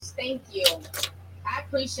Thank you. I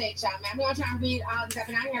appreciate y'all, man. I'm gonna try and read all this. I've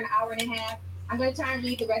been out here an hour and a half. I'm gonna try and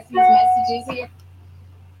read the rest of these messages here.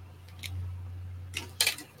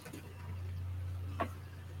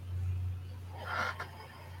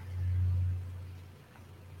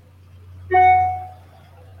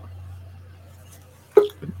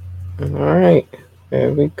 All right,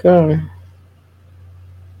 there we go.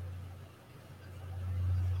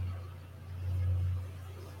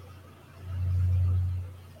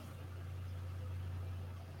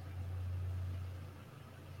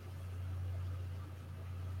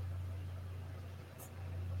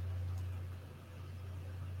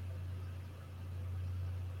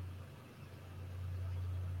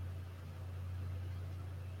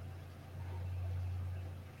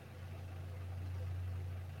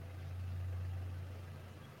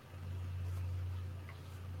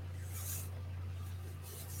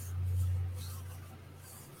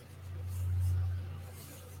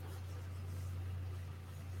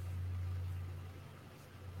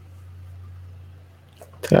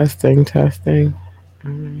 Testing, testing.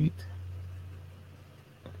 All right.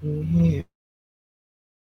 Yeah.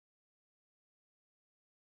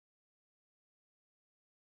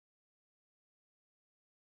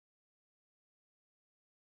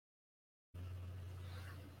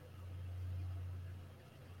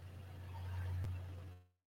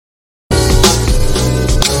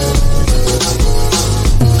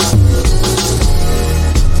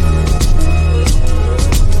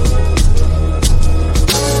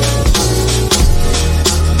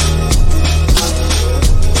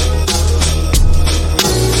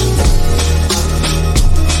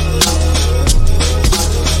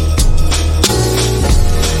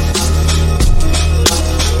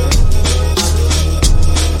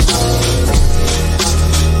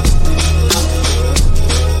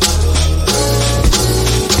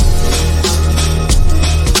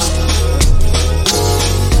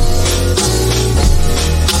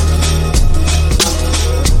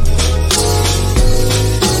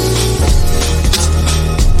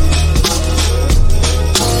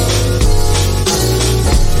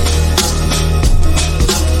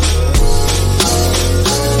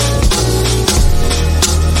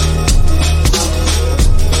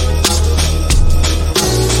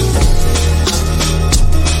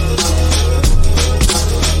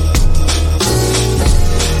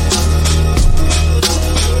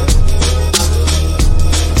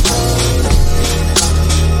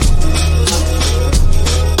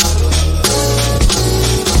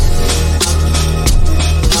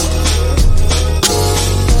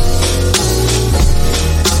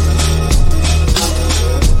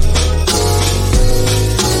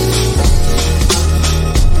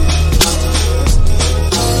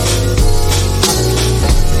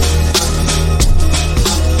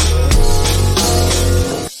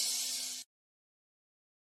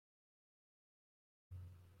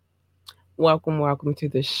 Welcome, welcome to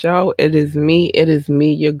the show. It is me,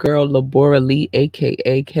 your girl Labora Lee,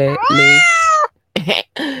 aka Cat Lee.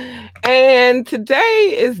 And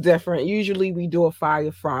today is different. Usually we do a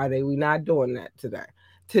Fire Friday. We're not doing that today.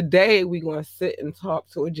 Today we're going to sit and talk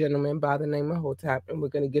to a gentleman by the name of Hotep, and we're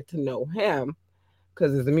going to get to know him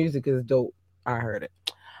because his music is dope. I heard it.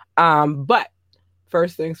 But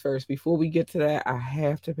first things first, before we get to that, I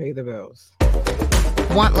have to pay the bills.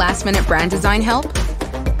 Want last minute brand design help?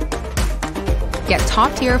 Get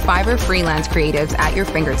top tier Fiverr freelance creatives at your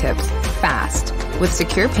fingertips fast with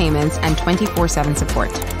secure payments and 24/7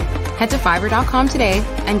 support. Head to fiverr.com today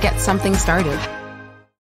and get something started.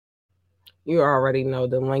 You already know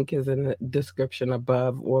the link is in the description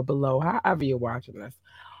above or below, however you're watching this.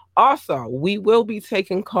 Also, we will be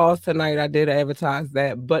taking calls tonight. I did advertise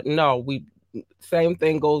that, but no, we same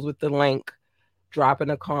thing goes with the link. Drop in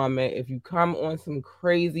a comment. If you come on some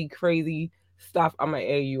crazy, crazy stuff, I'm gonna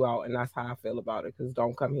air you out, and that's how I feel about it. Because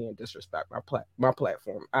don't come here and disrespect my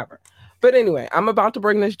platform ever. But anyway, I'm about to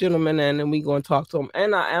bring this gentleman in, and we're gonna talk to him,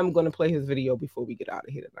 and I am gonna play his video before we get out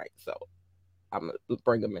of here tonight. So I'm gonna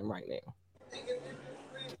bring him in right now.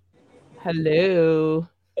 Hello.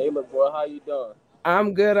 Hey, little boy, how you doing?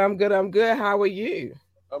 I'm good. I'm good. I'm good. How are you?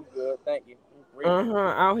 I'm good, thank you. I'm great.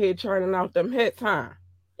 Out here churning out them hits, huh?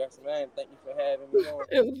 Yes, man. Thank you for having me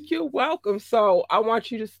on. You're welcome. So I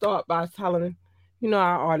want you to start by telling,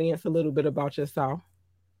 our audience a little bit about yourself.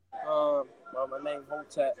 My name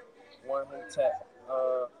Hotep, one Hotep.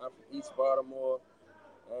 I'm from East Baltimore,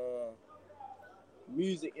 and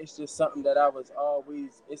music is just something that I was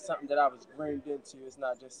always. It's something that I was groomed into. It's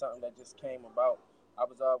not just something that just came about. I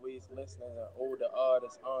was always listening to older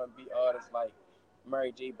artists, R&B artists like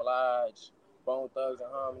Mary J. Blige, Bone Thugs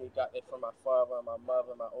and Harmony. Got that from my father and my mother,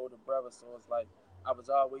 and my older brother. So it's like I was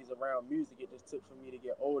always around music. It just took for me to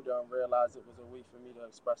get older and realize it was a way for me to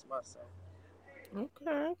express myself.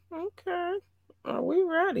 Okay, okay. Are we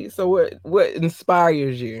ready? So what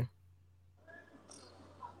inspires you?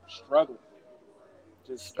 Struggle,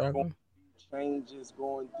 just going Struggle. through changes,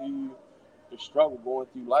 going through the struggle, going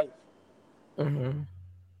through life. Mm-hmm.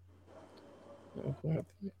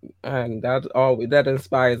 And that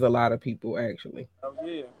inspires a lot of people actually. Oh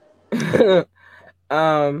yeah.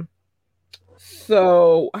 um.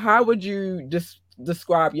 So how would you just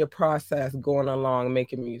describe your process going along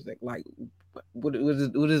making music? Like, what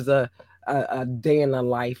is a day in the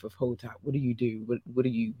life of Hotep? What do you do? What do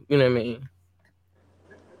you know what I mean?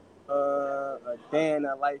 A day in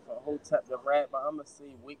the life of Hotep the rapper. I'ma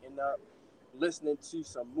say waking up, listening to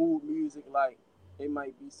some mood music. Like it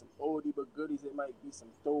might be some oldie but goodies. It might be some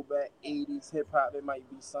throwback '80s hip hop. It might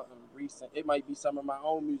be something recent. It might be some of my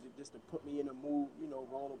own music just to put me in the mood.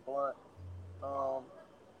 Roll a blunt, um,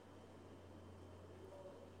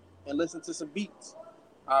 and listen to some beats.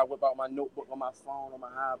 I whip out my notebook on my phone, on my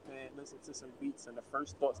iPad, listen to some beats, and the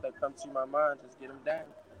first thoughts that come to my mind, just get them down.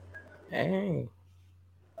 Hey,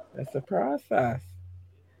 that's a process.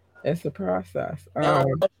 It's a process. I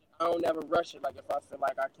don't never rush it. Like if I feel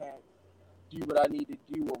like I can't do what I need to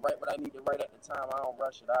do or write what I need to write at the time, I don't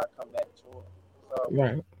rush it. I'll come back to it. So,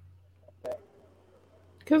 Right. yeah.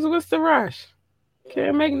 Cause what's the rush?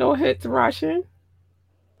 Can't make no hits rushing.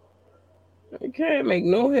 You can't make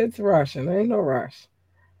no hits rushing. Ain't no rush.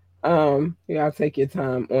 You gotta take your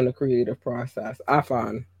time on the creative process. I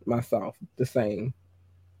find myself the same.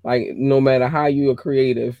 Like no matter how you are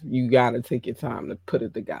creative, you gotta take your time to put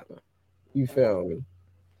it together. You feel me?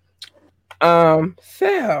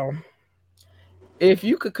 So if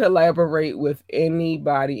you could collaborate with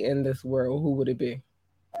anybody in this world, who would it be?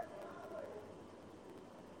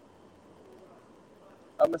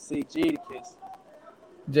 I'm going to say Jadakiss.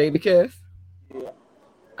 Jadakiss? Yeah,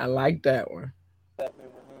 I like that one.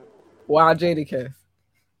 definitely with him. Why Jadakiss?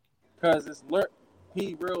 Because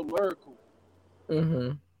he real lyrical.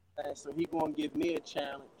 Mm-hmm. And so he going to give me a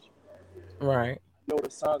challenge. Right. I know the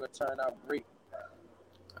song will turn out great.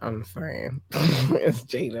 I'm saying it's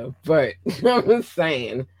Jada, but I'm just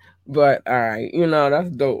saying. But all right, that's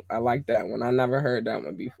dope. I like that one. I never heard that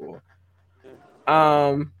one before.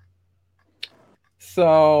 Um,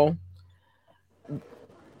 so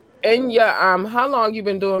and yeah, how long you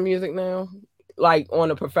been doing music now? Like on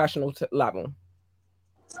a professional level?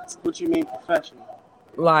 What you mean professional?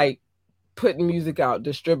 Like putting music out,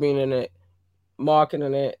 distributing it,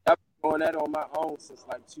 marketing it. I've been doing that on my own since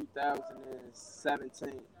like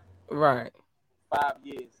 2017. Right. 5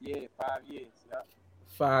 years. Yeah, 5 years. Yeah.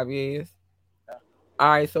 5 years. Yeah. All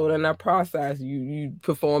right. So in that process, you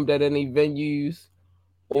performed at any venues,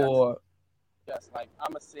 or yes, like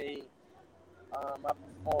I'ma say, I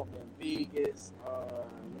performed in Vegas,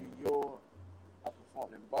 New York. I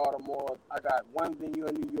performed in Baltimore. I got one venue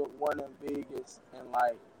in New York, one in Vegas, and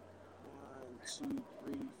like 1, 2,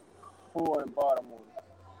 3, 4 in Baltimore.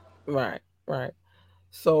 Right. Right.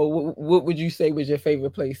 So what would you say was your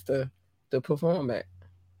favorite place to perform at?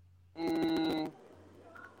 I'm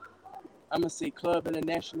gonna say Club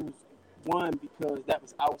International's one because that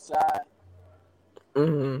was outside.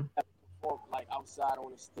 Mm-hmm. I performed like outside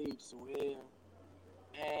on the stage, so yeah.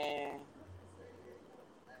 And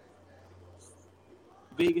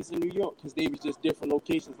Vegas and New York because they was just different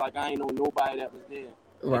locations. Like I ain't know nobody that was there.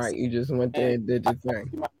 Right, you just went there and did your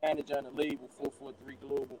thing. My manager on the label, 443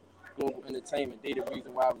 Global Entertainment. They the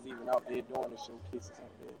reason why I was even out there doing the showcases out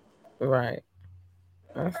there. Right.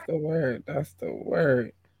 That's the word. That's the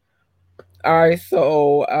word. All right,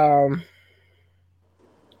 so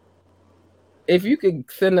if you could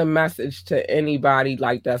send a message to anybody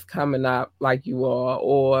like that's coming up like you are,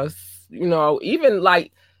 or even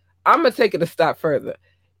like I'm gonna take it a step further.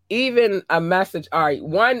 Even a message. All right,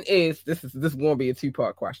 one is this is going to be a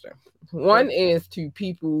 2-part question. One is to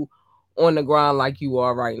people on the ground like you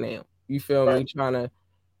are right now. You feel me? Trying to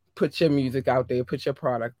put your music out there, put your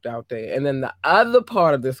product out there. And then the other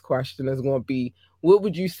part of this question is going to be, what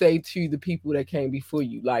would you say to the people that came before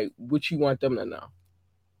you? Like, what you want them to know?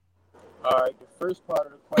 All right, the first part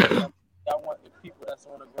of the question, I want the people that's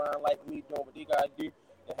on the ground like me doing what they got to do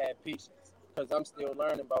to have patience. Because I'm still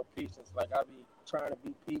learning about patience. Like, I be trying to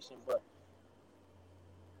be patient, but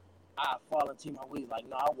I fall into my ways. Like,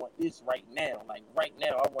 no, I want this right now. Like, right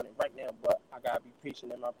now, I want it right now. But I got to be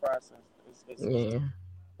patient in my process. It's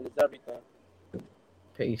everything.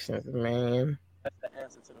 Patience, man. That's the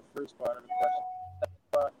answer to the first part of the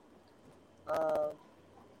question. But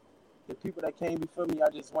the people that came before me, I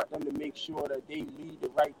just want them to make sure that they lead the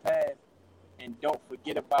right path and don't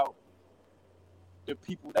forget about the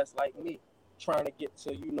people that's like me, trying to get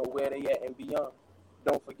to, you know, where they at and beyond.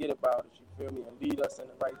 Don't forget about it, you feel me? And lead us in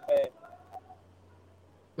the right path.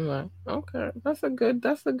 Right. Okay. That's a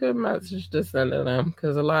good message to send to them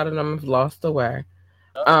because a lot of them have lost the way.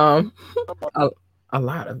 A, a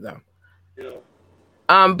lot of them. Yeah.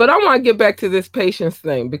 But I want to get back to this patience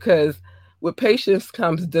thing because with patience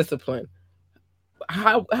comes discipline.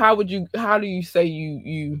 How do you say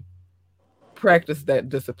you practice that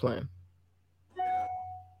discipline?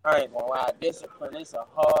 I ain't gonna lie, discipline that's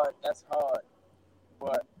hard,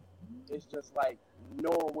 but it's just like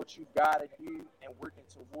knowing what you gotta do and working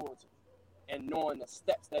towards it, and knowing the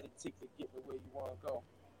steps that it takes to get to where you want to go.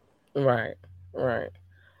 Right.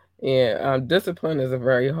 Yeah, discipline is a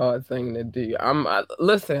very hard thing to do.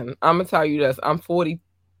 Listen, I'm gonna tell you this. I'm 40.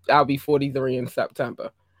 I'll be 43 in September,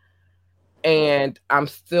 and I'm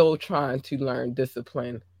still trying to learn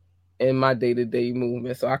discipline in my day-to-day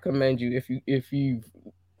movement. So I commend you if you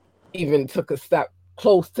even took a step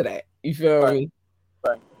close to that. You feel me?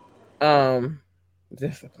 Right.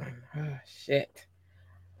 Discipline. Oh, shit.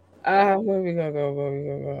 Where we gonna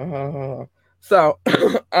go? So,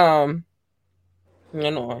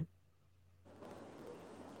 you know.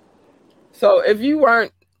 So if you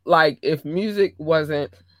weren't if music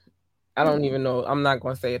wasn't, I don't even know. I'm not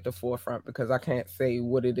gonna say at the forefront because I can't say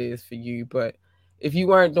what it is for you. But if you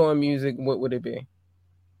weren't doing music, what would it be?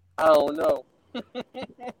 I don't know.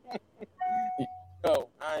 No,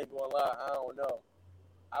 I ain't gonna lie. I don't know.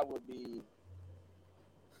 I would be.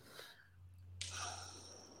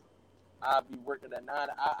 I'll be working a 9.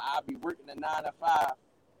 I'll be working a 9 to 5.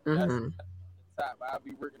 That's the top. I'll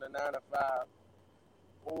be working a 9 to 5.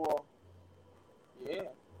 Or yeah,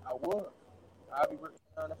 I would. I'll be working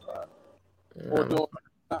a 9 to 5. Or doing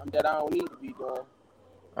something that I don't need to be doing.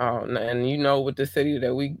 Oh, and you know, with the city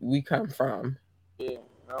that we come from. Yeah,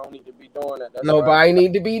 I don't need to be doing that. That's nobody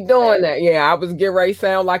need to be doing that. Yeah, I was getting ready to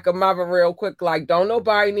sound like a mother real quick. Like, don't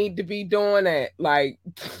nobody need to be doing that. Like,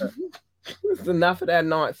 there's enough of that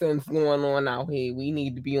nonsense going on out here. We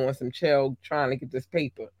need to be on some chill trying to get this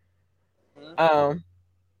paper.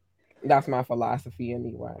 That's my philosophy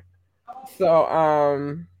anyway.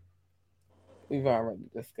 So, we've already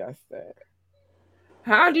discussed that.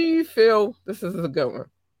 How do you feel? This is a good one.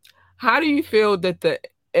 How do you feel that the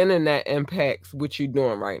internet impacts what you're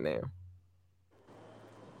doing right now?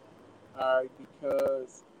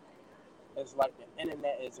 Because it's like the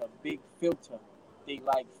internet is a big filter. They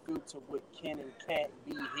filter what can and can't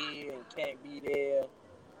be here and can't be there.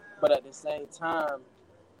 But at the same time,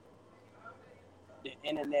 the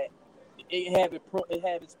internet, it have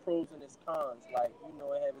its pros and its cons. It have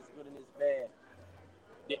its good and its bad.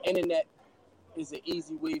 The internet is an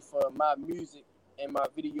easy way for my music and my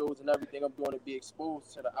videos and everything I'm doing to be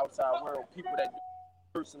exposed to the outside world. People that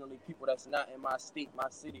personally, people that's not in my state, my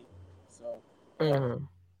city. So, yeah,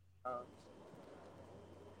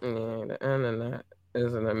 the internet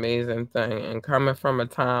is an amazing thing. And coming from a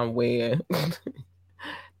time where,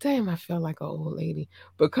 damn, I feel like an old lady.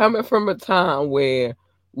 But coming from a time where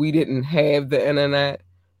we didn't have the internet,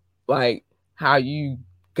 like how you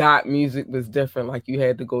got music was different. Like you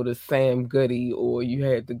had to go to Sam Goody or you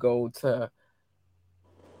had to go to,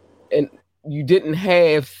 and you didn't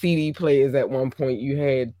have CD players at one point. You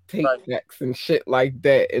had tape decks and shit like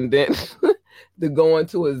that. And then to go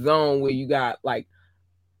into a zone where you got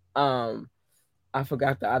I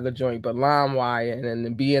forgot the other joint, but LimeWire, and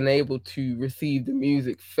then being able to receive the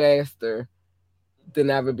music faster than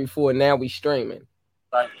ever before. Now we streaming.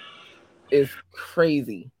 Right. It's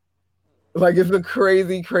crazy. It's a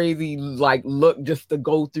crazy look just to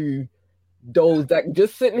go through those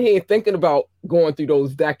just sitting here thinking about going through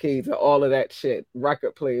those decades of all of that shit.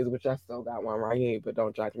 Record players, which I still got one right here, but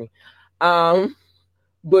don't judge me.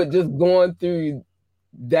 But just going through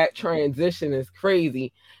that transition is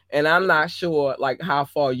crazy. And I'm not sure how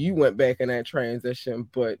far you went back in that transition,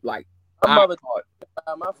 but my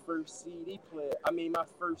first CD player. My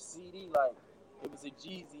first CD, it was a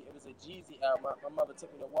Jeezy album. My mother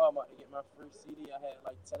took me to Walmart to get my first CD. I had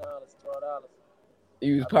 $10, $12.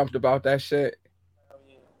 You was pumped about that shit? Oh,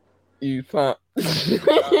 yeah. You was pumped.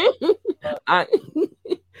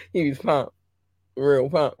 He was pumped. Real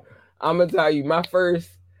pumped. I'm going to tell you,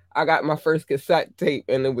 I got my first cassette tape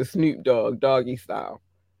and it was Snoop Dogg, Doggy Style.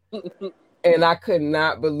 And I could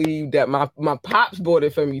not believe that my pops bought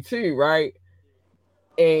it for me too, right?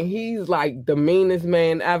 And he's the meanest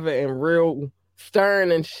man ever and real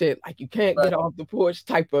stern and shit. You can't get off the porch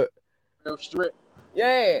type of. Real strict.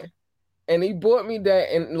 Yeah. And he bought me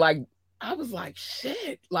that and I was like,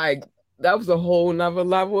 shit. That was a whole nother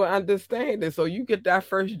level of understanding. So you get that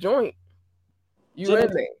first joint. You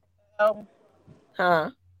in there.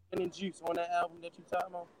 Huh? Gin and Juice on that album that you talking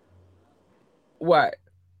about? What?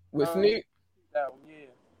 With Snoop? Album, yeah.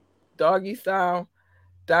 Doggy Style.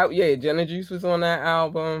 Yeah, Gin and Juice was on that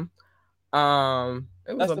album. It was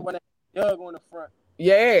That's the one that Doug on the front.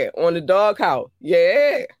 Yeah, on the Doghouse.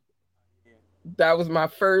 Yeah. That was my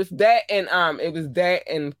first. That and it was that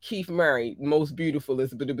and Keith Murray, Most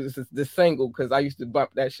Beautifulest, but it was the single because I used to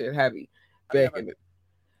bump that shit heavy back in it.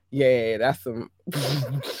 Yeah, that's some.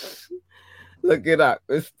 Look it up.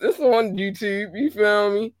 It's on YouTube. You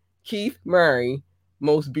feel me? Keith Murray,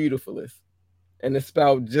 Most Beautifulest, and it's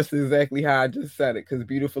spelled just exactly how I just said it because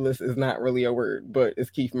beautifulest is not really a word, but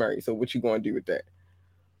it's Keith Murray. So what you gonna do with that?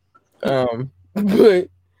 But.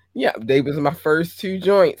 Yeah, they was my first 2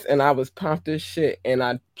 joints, and I was pumped as shit, and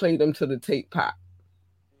I played them to the tape pop.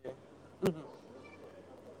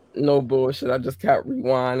 No bullshit. I just kept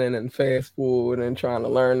rewinding and fast forward and trying to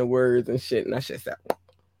learn the words and shit, and that shit sound.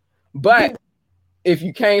 But if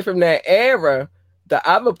you came from that era, the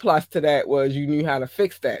other plus to that was you knew how to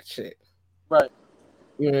fix that shit. Right.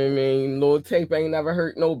 You know what I mean? Little tape ain't never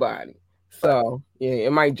hurt nobody. So yeah,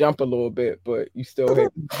 it might jump a little bit, but you still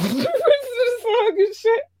hit this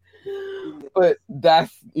shit. But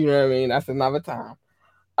that's, you know what I mean, that's another time.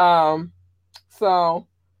 So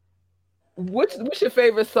what's your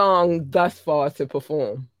favorite song thus far to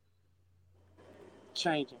perform?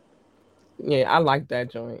 Changing. Yeah, I like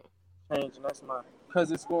that joint. Changing, that's mine.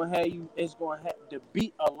 Because it's going to have the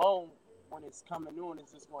beat alone when it's coming on,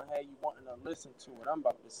 it's just going to have you wanting to listen to it. I'm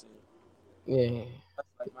about to say. Yeah. That's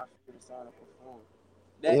like my favorite song to perform.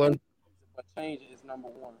 That but Changing is number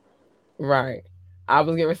 1. Right. I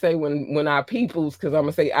was gonna say when our peoples, because I'm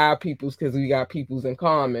gonna say our peoples because we got peoples in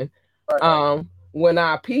common. Right. When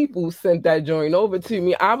our people sent that joint over to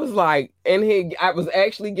me, I was like, I was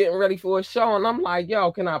actually getting ready for a show, and I'm like, yo,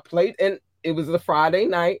 can I play? And it was a Friday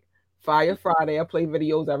night, Fire Friday. I play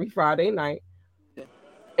videos every Friday night,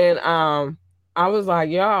 and I was like,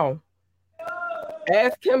 yo,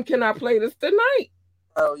 ask him, can I play this tonight?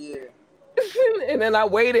 Oh yeah. And then I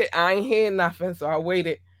waited. I ain't hear nothing, so I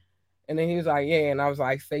waited. And then he was like, yeah. And I was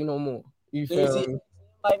like, say no more. You feel me?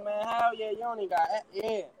 Like, man, how? Yeah, you only got,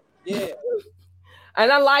 yeah.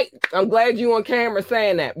 And I'm glad you on camera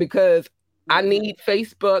saying that because I need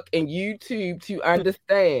Facebook and YouTube to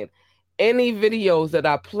understand any videos that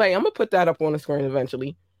I play. I'm going to put that up on the screen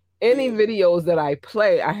eventually. Any videos that I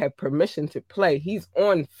play, I have permission to play. He's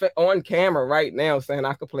on camera right now saying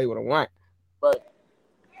I could play what I want. Right.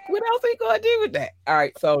 What else are you going to do with that? All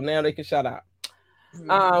right, so now they can shut up.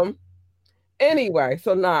 Anyway,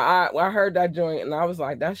 so I heard that joint and I was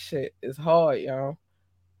like, that shit is hard, y'all.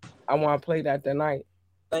 I want to play that tonight.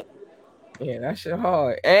 Yeah, that shit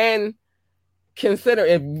hard. And consider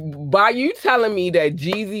if by you telling me that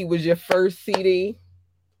Jeezy was your first CD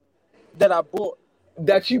that I bought,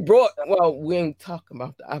 that you brought. Well, we ain't talking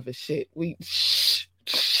about the other shit. But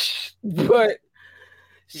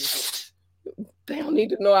they don't need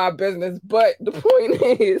to know our business. But the point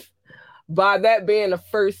is, by that being the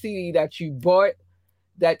first CD that you bought,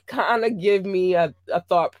 that kind of give me a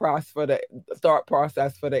thought process for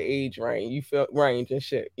the age range and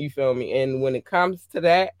shit. You feel me? And when it comes to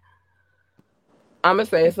that, I'm gonna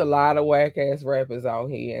say it's a lot of whack ass rappers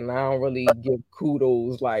out here, and I don't really give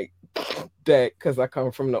kudos like that because I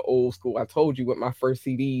come from the old school. I told you what my first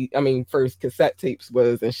cassette tapes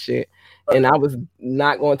was and shit, and I was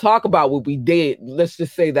not going to talk about what we did. Let's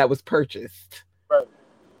just say that was purchased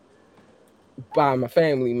by my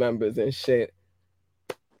family members and shit.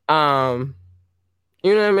 You know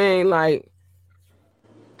what I mean? Like,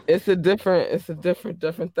 it's a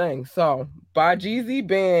different thing. So by Jeezy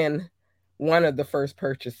being one of the first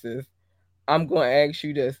purchases, I'm going to ask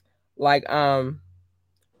you this. Like,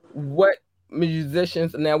 what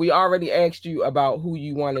musicians, now we already asked you about who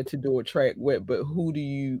you wanted to do a track with, but who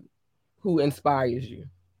inspires you?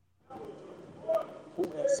 Who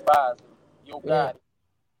inspires me? Yo Gotti.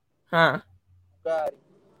 Huh? Gotti.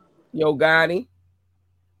 Yo Gotti.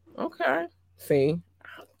 Okay. See,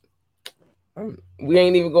 we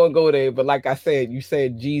ain't even gonna go there, but like I said, you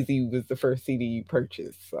said Jeezy was the first CD you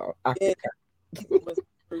purchased, so I yeah. But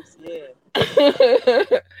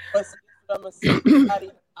I'm gonna say,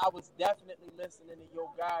 I was definitely listening to Yo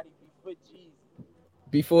Gotti before Jeezy.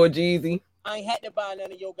 Before Jeezy? I ain't had to buy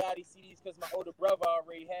none of Yo Gotti CDs because my older brother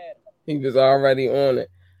already had them. He was already on it.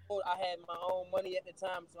 I had my own money at the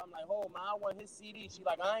time, so I'm like, "Oh man, I want his CD." She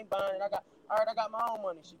like, "I ain't buying it. I got my own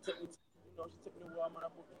money." She took me to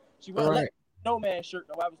Walmart. She wouldn't let me get a snowman shirt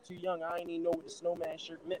though. I was too young. I didn't even know what the snowman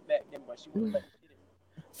shirt meant back then, but she wouldn't let me get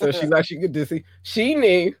it. So she thought she could see. She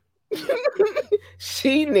knew.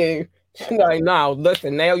 She knew She's like, no,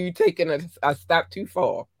 listen, now you taking a step too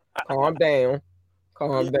far. Calm down.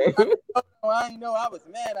 Calm down. I didn't know I was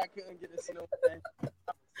mad I couldn't get a snowman.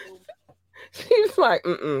 She was like,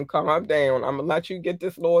 calm down. I'm gonna let you get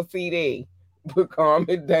this little CD, but calm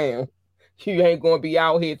it down. You ain't gonna be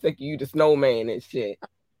out here thinking you the snowman and shit.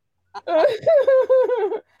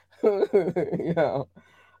 Yeah.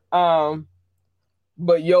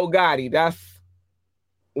 But Yo Gotti, that's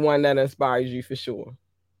one that inspires you for sure.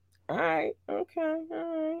 All right, okay,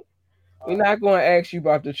 all right. We're not going to ask you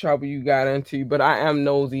about the trouble you got into, but I am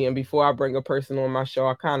nosy, and before I bring a person on my show,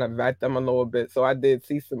 I kind of vet them a little bit. So I did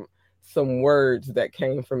see some words that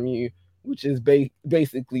came from you, which is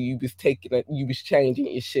basically you was taking it, you was changing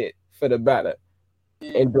your shit for the better,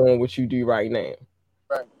 and doing what you do right now.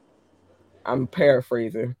 Right. I'm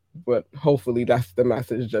paraphrasing, but hopefully that's the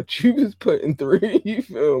message that you was putting through. You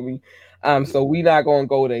feel me? So we not gonna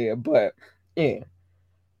go there, but yeah.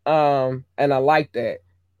 And I like that.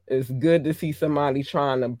 It's good to see somebody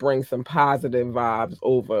trying to bring some positive vibes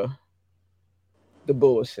over the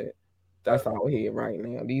bullshit that's out here right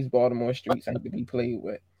now. These Baltimore streets have to be played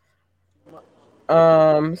with.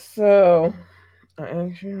 So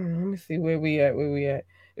actually, let me see where we at.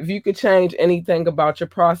 If you could change anything about your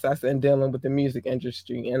process in dealing with the music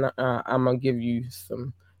industry, and I'm gonna give you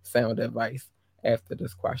some sound advice after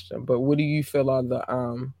this question. But what do you feel are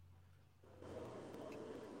the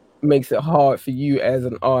makes it hard for you as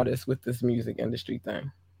an artist with this music industry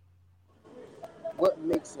thing? What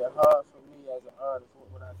makes it hard for me as an artist?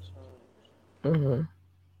 What would I change?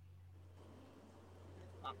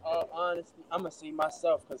 Honestly, I'm gonna say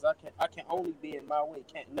myself because I can only be in my way.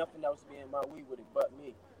 Can't nothing else be in my way with it but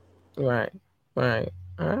me. Right. All right.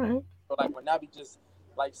 So like when I be just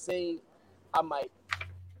like saying, I might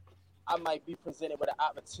be presented with an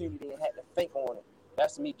opportunity and had to think on it.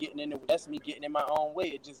 That's me getting in my own way.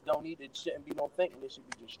 It just don't need. It shouldn't be no thinking. It should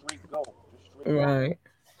be just straight go. Right.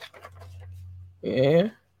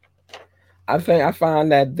 Yeah. I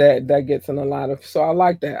find that gets in a lot of. So I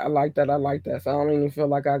like that. So I don't even feel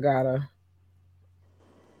like I gotta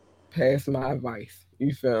pass my advice.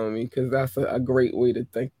 You feel me? Because that's a great way to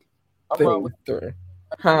think things through.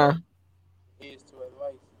 Huh? Ears to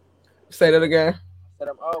advice. Say that again. I said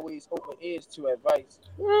I'm always open ears to advice.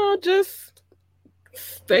 Well, just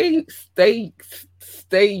stay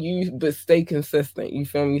you, but stay consistent. You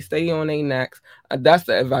feel me? Stay on a necks. That's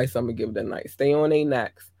the advice I'm gonna give tonight. Stay on a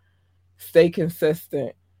necks. Stay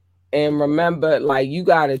consistent. And remember, like, you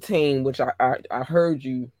got a team, which I heard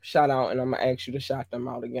you shout out, and I'm gonna ask you to shout them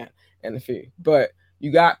out again in a few. But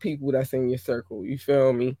you got people that's in your circle. You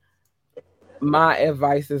feel me? My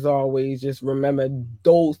advice is always just remember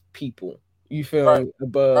those people. You feel me?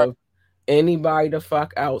 Above anybody the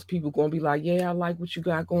fuck else. People gonna be like, yeah, I like what you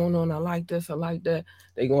got going on. I like this. I like that.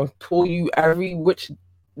 They gonna pull you every which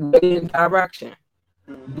way and direction.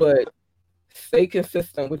 But stay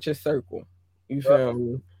consistent with your circle. You feel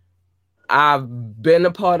me? I've been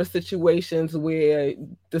a part of situations where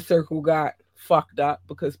the circle got fucked up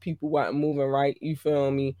because people weren't moving right. You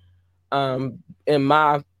feel me? In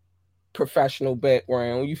my professional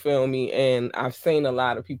background, you feel me? And I've seen a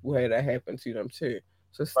lot of people have that happen to them too.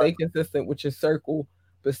 So stay consistent with your circle,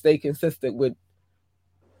 but stay consistent with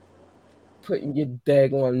putting your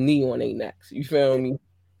daggone knee on their necks. You feel me?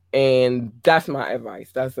 And that's my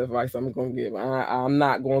advice. That's the advice I'm gonna give. I'm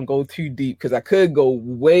not gonna go too deep because I could go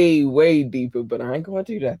way, way deeper, but I ain't gonna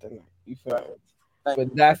do that tonight. You feel me?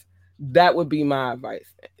 But that would be my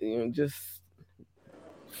advice. You know, just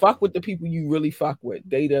fuck with the people you really fuck with.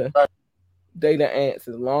 They the ants.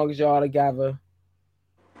 As long as y'all together,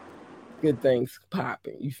 good things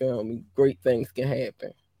popping. You feel me? Great things can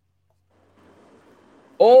happen.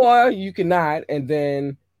 Or you cannot, and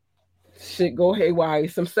then shit go haywire.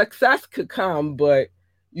 Some success could come, but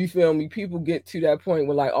you feel me? People get to that point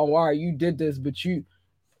where like, oh, all right, you did this, but you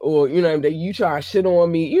know, you try to shit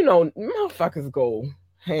on me. You know, motherfuckers go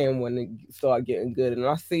ham when they start getting good, and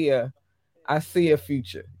I see a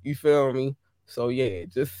future. You feel me? So yeah,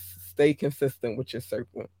 just stay consistent with your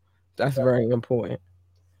circle. That's very important.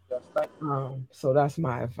 So that's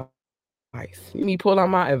my advice. You me pull out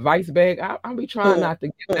my advice bag. I'll be trying not to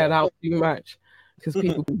get that out too much. Because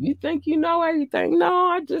people, you think you know everything. No,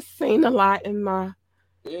 I just seen a lot in my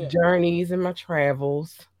journeys and my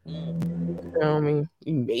travels. You know what I mean?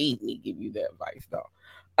 You made me give you that advice, though.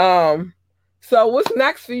 So what's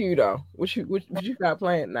next for you, though? What you got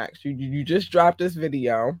planned next? You just dropped this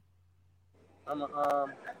video. I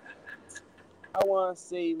want to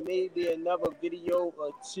say maybe another video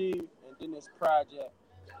or two, and then this project.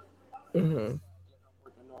 I'm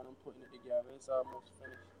working on. I'm putting it together. It's almost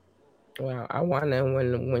finished. Well, I wonder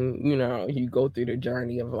when you know you go through the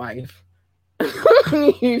journey of life,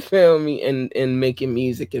 you feel me, and making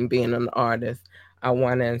music and being an artist. I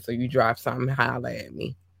wonder, and so you drop something, holla at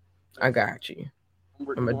me. I got you.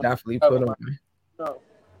 I'm gonna definitely put on. No.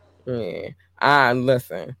 Yeah.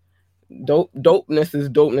 Listen. Dopeness is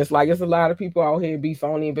dopeness. Like, it's a lot of people out here be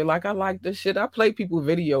phony and be like, I like this shit. I play people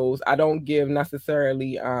videos. I don't give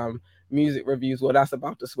necessarily music reviews. Well, that's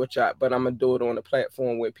about to switch up, but I'm gonna do it on a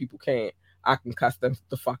platform where people can't. I can cuss them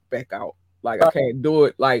the fuck back out. Like, I can't do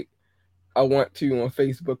it like I want to on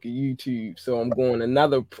Facebook or YouTube. So I'm going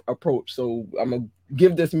another approach. So I'm gonna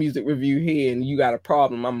give this music review here, and you got a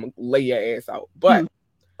problem, I'm gonna lay your ass out. But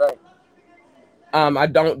I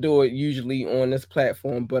don't do it usually on this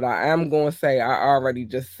platform, but I am going to say, I already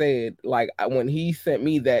just said, like, when he sent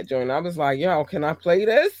me that joint, I was like, yo, can I play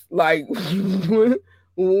this? Like,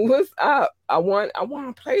 what's up? I want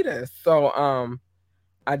to play this. So,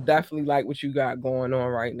 I definitely like what you got going on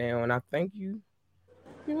right now, and I think you're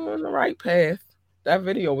on the right path. That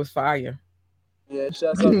video was fire. Yeah,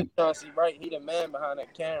 shouts out to Chauncey Wright. He the man behind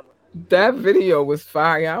that camera. That video was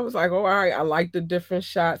fire. I was like, oh, all right, I like the different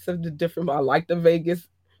shots of the different. I like the Vegas,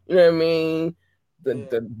 you know what I mean?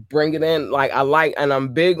 The bring it in. Like, I like, and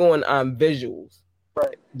I'm big on visuals.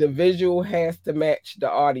 Right. The visual has to match the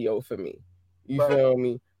audio for me. You feel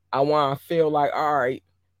me? I want to feel like, all right,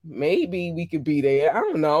 maybe we could be there. I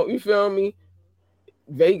don't know. You feel me?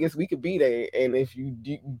 Vegas, we could be there, and if you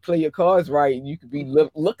play your cards right, you could be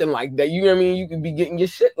looking like that. You know what I mean? You could be getting your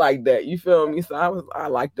shit like that. You feel me? So I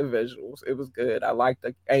like the visuals. It was good. I like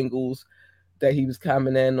the angles that he was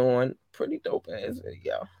coming in on. Pretty dope ass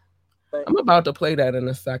video. I'm about to play that in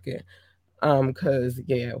a second. Cause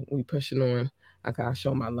yeah, we pushing on. I gotta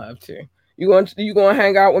show my love too. You gonna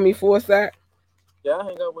hang out with me for a sec? Yeah, I'll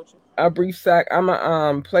hang out with you. A brief sec.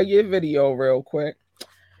 I'ma play your video real quick.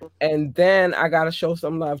 And then I gotta show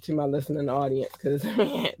some love to my listening audience, because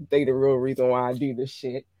they the real reason why I do this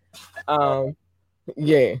shit.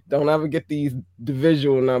 Yeah, don't ever get the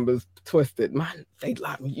visual numbers twisted. Man, they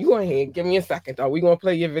love me. You go ahead, give me a second, though. We're gonna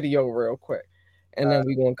play your video real quick, and then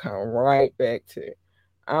we're gonna come right back to it.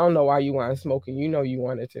 I don't know why you weren't smoking. You know you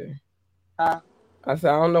wanted to. Huh? I said,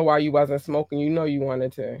 I don't know why you wasn't smoking. You know you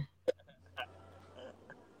wanted to.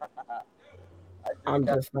 I'm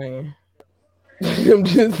just saying. I'm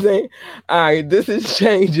just saying. All right, this is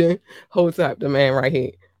changing. Hold up, the man right here.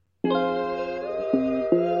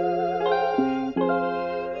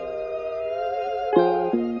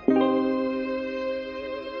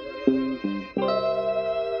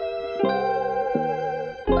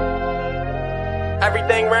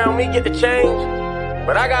 Everything around me get to change,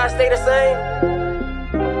 but I gotta stay the same.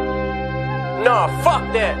 Nah,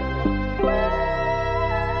 fuck that.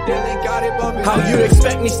 How you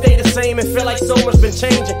expect me stay the same and feel like so much been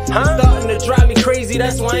changing? Huh? Starting to drive me crazy,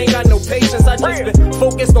 that's why I ain't got no patience. I just been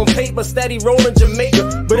focused on paper, steady rolling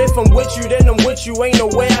Jamaica. But if I'm with you, then I'm with you, ain't no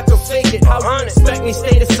way I can fake it. How you expect me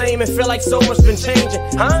stay the same and feel like so much been changing?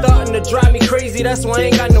 Starting to drive me crazy, that's why I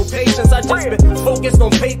ain't got no patience. I just been focused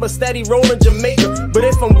on paper, steady rolling Jamaica. But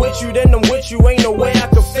if I'm with you, then I'm with you, ain't no way I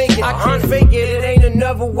can fake it. I can't fake it, it ain't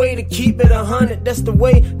another way to keep it 100. That's the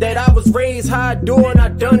way that I was raised, how I do and I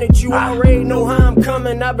done it. You already know how I'm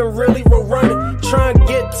coming, I've been really running. Trying to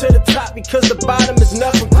get to the top because the bottom is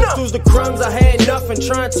nothing. Crystals the crumbs, I had nothing.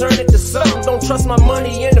 Trying to turn it to something. Don't trust my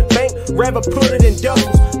money in the bank, rather put it in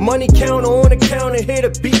duffels. Money counter on the counter, hit a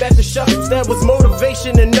beat at the shuffles. That was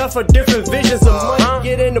motivation enough for different visions of money.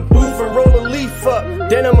 Get in the booth and roll a leaf up,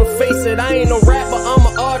 then I'ma face it. I ain't no rapper, I'm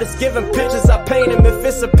an artist, giving pictures, I paint them. If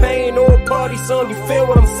it's a pain or a party song, you feel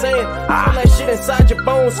what I'm saying? Feel that shit inside your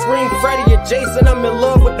bones, scream Freddy or Jason. I'm in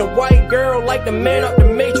love with the white girl, like the man up the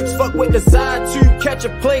Matrix. Fuck with desire to catch a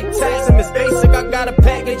plate. Tax him is basic, I got a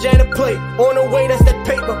package and a plate. On the way, that's that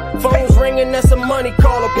paper. Phones ringing, that's a money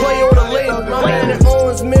call, a play on the label. My man at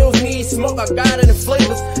Owens Mills needs smoke, I got it in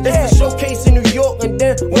flavors. It's a showcase in New York and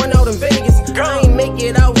then one out in Vegas. I ain't make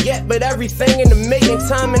it out yet, but everything in the making.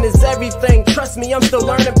 Timing is everything, trust me, I'm still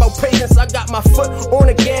learning about patience. I got my foot on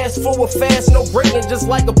the gas, forward fast, no braking. Just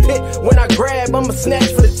like a pit, when I grab, I'ma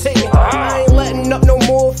snatch for the ticket. I ain't letting up no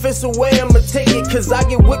more, if it's away, I'ma take it. Cause I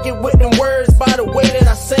get wicked with them words by the way that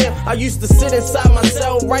I say them. I used to sit inside my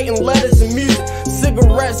cell, writing letters and music.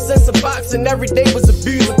 Cigarettes, sense of boxing, every day was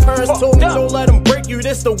abusing. Parents told me don't let them break you,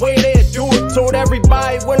 this the way they do it. Told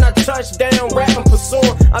everybody when I touch down, rapping,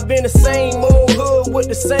 pursuing. I've been the same old hood with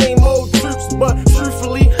the same old troops. But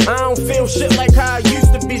truthfully, I don't feel shit like how I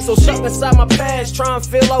used to be. So stuck inside my past, try and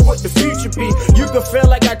feel out what the future be. You can feel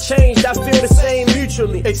like I changed, I feel the same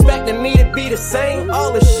mutually. Expecting me to be the same,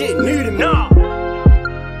 all the shit new to me.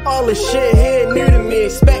 All All the shit here new to me,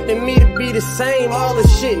 expecting me to be the same. All the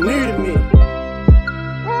shit new to me.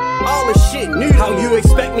 All the shit new. How you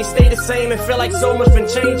expect me stay the same and feel like so much been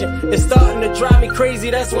changing? It's starting to drive me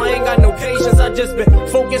crazy, that's why I ain't got no patience. I just been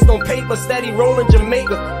focused on paper, steady rolling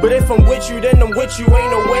Jamaica. But if I'm with you, then I'm with you,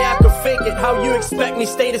 ain't no way I could fake it. How you expect me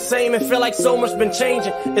stay the same and feel like so much been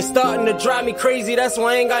changing? It's starting to drive me crazy, that's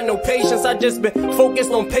why I ain't got no patience. I just been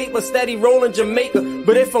focused on paper, steady rolling Jamaica.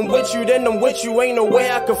 But if I'm with you, then I'm with you, ain't no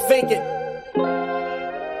way I could fake it.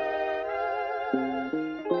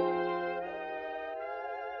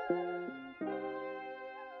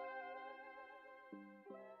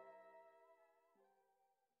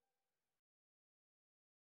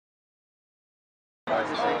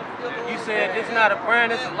 You said this not a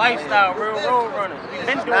brand, it's a lifestyle, real road runners. We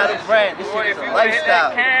been doing Not a this brand, shit. this shit is a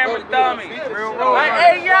lifestyle. Camera dummy, real road runners.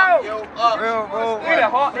 Hey yo! Real road runners. We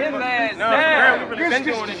done hawk his ass down. We really been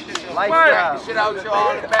doing this shit. Lifestyle. Shit out your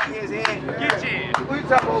all in the back of his head. Get you. Who you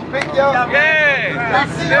talking about, Big Yo? Yeah.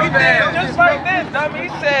 Just like this, dummy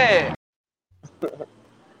said.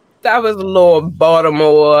 That was a little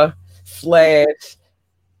Baltimore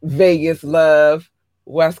 / Vegas love,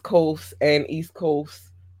 West Coast and East Coast,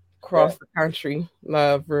 across the country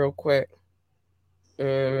love real quick. You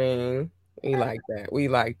know what I mean? We like that. We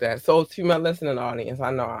like that. So to my listening audience,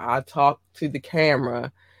 I know I talk to the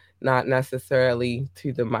camera, not necessarily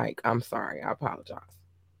to the mic. I'm sorry. I apologize.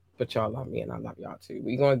 But y'all love me and I love y'all too.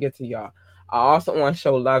 We're going to get to y'all. I also want to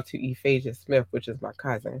show love to Ephasia Smith, which is my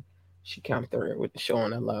cousin. She come through with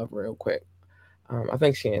showing her love real quick. I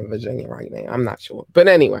think she's in Virginia right now. I'm not sure. But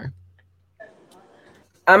anyway,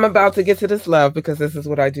 I'm about to get to this love because this is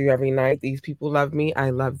what I do every night. These people love me.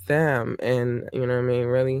 I love them. And you know what I mean?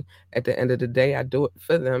 Really, at the end of the day, I do it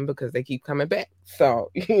for them because they keep coming back.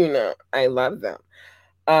 So, I love them.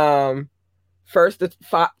 First, the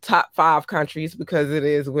top 5 countries, because it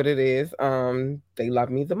is what it is. They love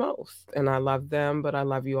me the most. And I love them, but I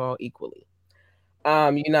love you all equally.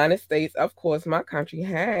 United States, of course, my country.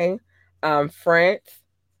 Hey. France,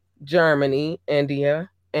 Germany,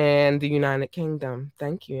 India, and the United Kingdom.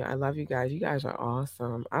 Thank you. I love you guys. You guys are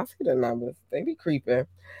awesome. I see the numbers. They be creeping.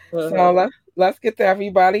 So let's get to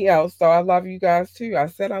everybody else. So I love you guys too. I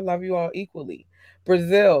said I love you all equally.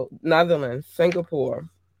 Brazil, Netherlands, Singapore,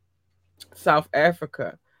 South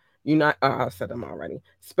Africa, I said them already.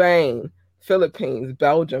 Spain, Philippines,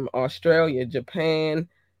 Belgium, Australia, Japan,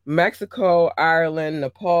 Mexico, Ireland,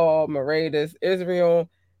 Nepal, Mauritius, Israel,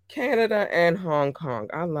 Canada, and Hong Kong.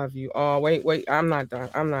 I love you all. Wait, I'm not done.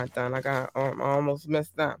 I almost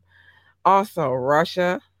missed them. Also,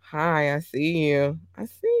 Russia. Hi, I see you.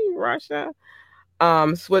 Russia.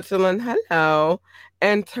 Switzerland, hello.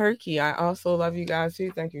 And Turkey. I also love you guys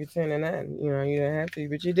too. Thank you for tuning in. You didn't have to,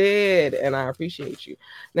 but you did, and I appreciate you.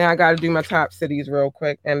 Now I got to do my top cities real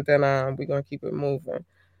quick, and then we're gonna keep it moving.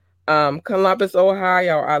 Columbus,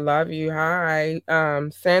 Ohio, I love you. Hi.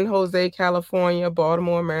 San Jose, California,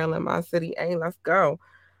 Baltimore, Maryland, my city. Hey, let's go.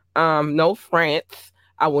 No, France.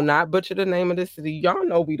 I will not butcher the name of the city. Y'all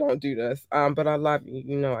know we don't do this. But I love you.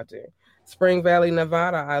 You know I do. Spring Valley,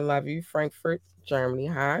 Nevada, I love you. Frankfurt, Germany.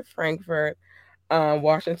 Hi, Frankfurt.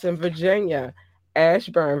 Washington, Virginia.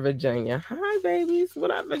 Ashburn, Virginia. Hi, babies.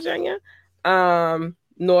 What up, Virginia?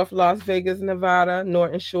 North Las Vegas, Nevada.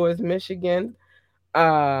 Norton Shores, Michigan.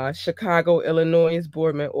 Chicago, Illinois,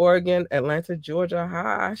 Boardman, Oregon, Atlanta, Georgia.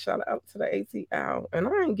 Hi, shout out to the ATL. And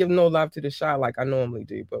I ain't give no love to the Chi like I normally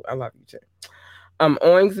do, but I love you too.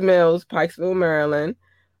 Owings Mills, Pikesville, Maryland,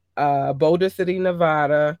 Boulder City,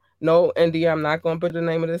 Nevada. No, India, I'm not going to put the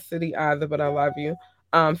name of the city either, but I love you.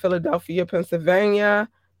 Philadelphia, Pennsylvania,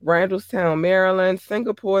 Randallstown, Maryland,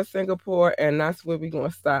 Singapore, and that's where we're going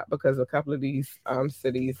to stop because a couple of these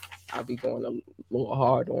cities I'll be going a little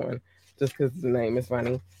hard on. Just because the name is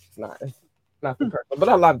funny. It's not the person, but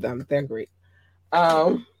I love them. They're great.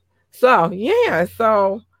 So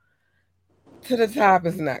to the top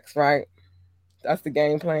is next, right? That's the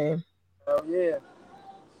game plan. Oh yeah.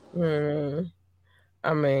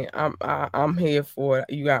 I mean, I'm here for it.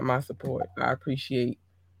 You got my support. I appreciate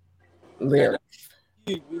lyrics.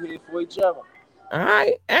 We here for each other. All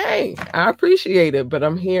right, hey, I appreciate it, but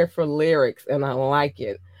I'm here for lyrics, and I like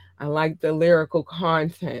it. I like the lyrical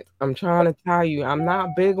content. I'm trying to tell you, I'm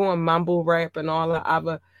not big on mumble rap and all the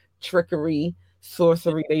other trickery,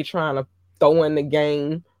 sorcery they trying to throw in the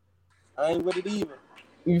game. I ain't with it either.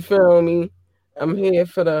 You feel me? I'm here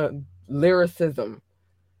for the lyricism.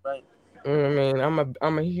 Right. You know what I mean?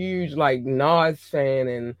 I'm a huge Nas fan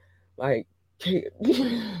and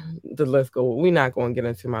the list go. We're not going to get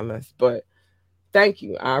into my list, but thank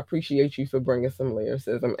you. I appreciate you for bringing some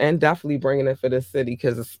lyricism and definitely bringing it for the city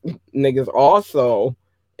because niggas also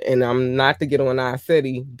and I'm not to get on our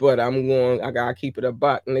city, but I gotta keep it a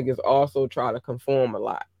buck. Niggas also try to conform a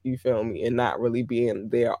lot, you feel me, and not really being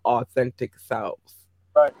their authentic selves.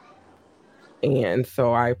 Right. And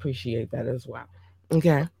so I appreciate that as well.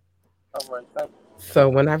 Okay. All right, thank you. So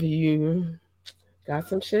whenever you got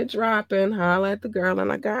some shit dropping, holla at the girl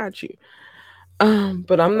and I got you.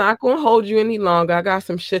 But I'm not gonna hold you any longer. I got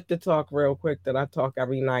some shit to talk real quick that I talk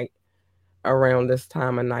every night around this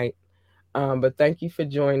time of night. But thank you for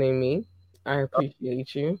joining me. I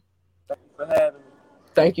appreciate you. Thank you for having me.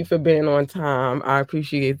 Thank you for being on time. I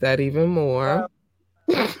appreciate that even more.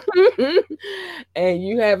 And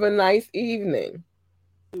you have a nice evening.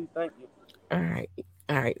 Thank you. All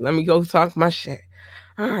right. Let me go talk my shit.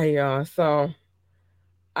 All right, y'all. So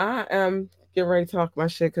I am getting ready to talk my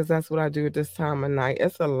shit because that's what I do at this time of night.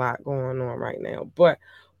 It's a lot going on right now. But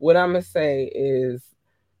what I'm going to say is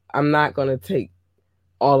I'm not going to take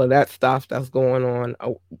all of that stuff that's going on,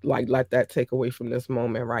 like let that take away from this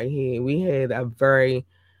moment right here. We had a very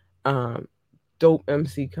dope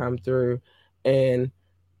MC come through, and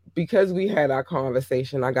because we had our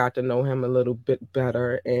conversation, I got to know him a little bit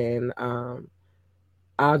better. And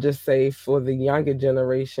I'll just say for the younger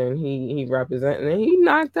generation, he representing, and he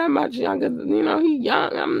not that much younger. You know, he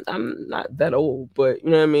young. I'm not that old, but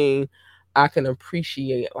you know what I mean? I can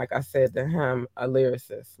appreciate, like I said to him, a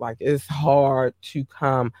lyricist. Like, it's hard to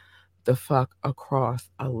come the fuck across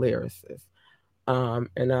a lyricist. And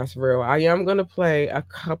that's real. I am going to play a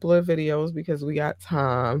couple of videos because we got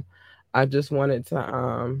time. I just wanted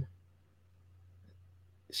to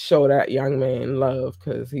show that young man love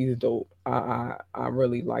because he's dope. I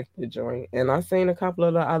really like the joint. And I seen a couple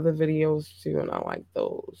of the other videos too, and I like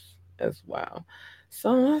those as well.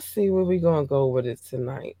 So let's see where we're going to go with it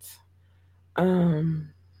tonight. Who's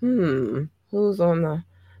on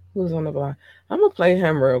the block? I'm gonna play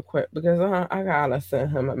him real quick because I gotta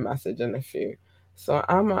send him a message in a few. So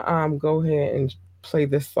I'm gonna go ahead and play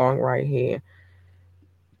this song right here,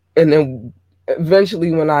 and then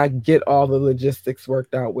eventually when I get all the logistics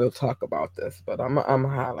worked out, we'll talk about this. But I'm gonna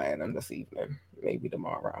holler at him this evening, maybe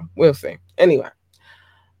tomorrow. We'll see. Anyway,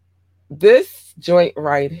 this joint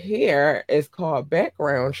right here is called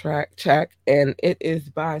Background Check, and it is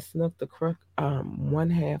by Snook the Crook, one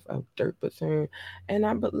half of Dirt Platoon, and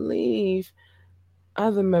I believe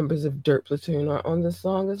other members of Dirt Platoon are on the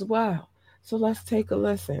song as well. So let's take a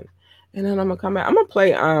listen, and then I'm gonna come back. I'm gonna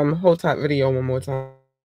play whole type video one more time.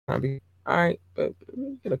 All right, but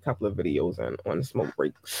get a couple of videos in on the Smoke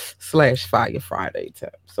Break / Fire Friday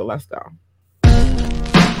tip. So let's go.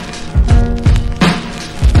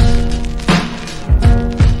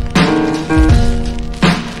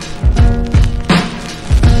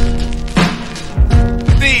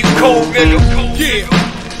 Cold nigga, yeah.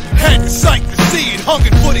 Had the sight to see it,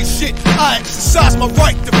 hungry for this shit. I exercise my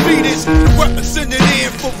right to be this. The represented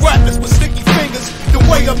in for rappers with sticky fingers. The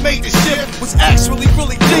way I made this shit was actually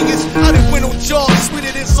really dingus. I done went on jobs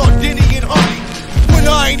sweeter than Sardinian honey. When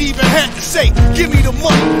I ain't even had to say, give me the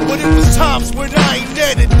money. But it was times when I ain't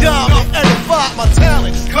there to dime and edify my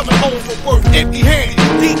talents. Coming home from work empty-handed.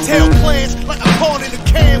 Detailed plans like a corn in a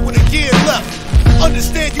can with a year left.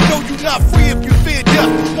 Understand, you know you're not free if you fear death.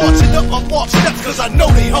 Marching up my march steps cause I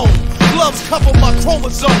know they home. Gloves cover my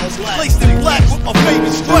chromosomes, laced in black with my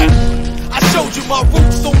favorite strap. I showed you my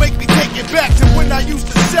roots, don't make me take it back to when I used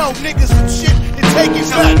to sell niggas some shit and take it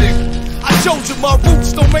back. I showed you my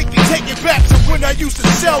roots, don't make me take it back to when I used to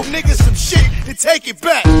sell niggas some shit and take it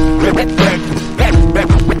back.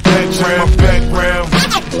 Background.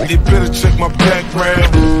 You better check my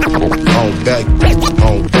background. On back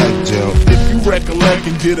jump. If you recollect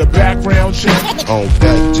and did a background check. On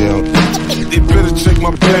back jump. You better check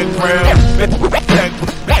my background.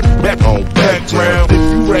 On background.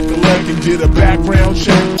 If you recollect and did a background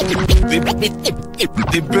check.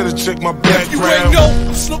 They better check my background. If you ain't know,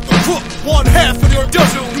 I'm Snook the Crook, one half of their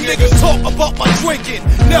dozen. You niggas talk about my drinking,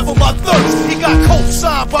 never my thirst. He got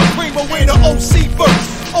co-signed by Primo in the OC verse.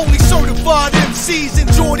 Only certified MCs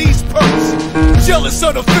enjoy these perks. Jealous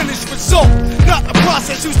of the finished result, not the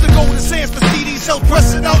process. Used to go to Sands for CDs, held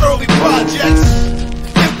pressing out early projects.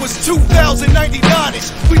 It was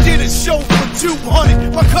 2099-ish. We did a show for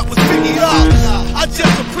 200. My cut was $50. I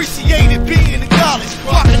just appreciated being acknowledged.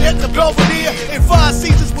 Rocking at the Belvedere and 5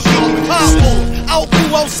 Seasons was going high. Out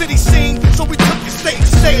throughout city scene, so we took it state to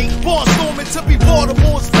state. Barnstorming to be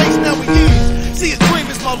Baltimore's face, now we is. See, a dream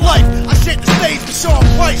is my life. I shared the stage with Sean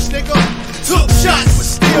Price, nigga. Took shots with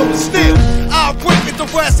steel to steel. I'll break a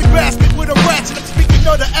thoracic basket with a ratchet. I'm speaking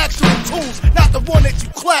of the actual tools, not the one that you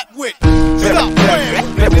clap with. Stop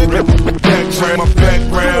playing with me, nigga. Background, my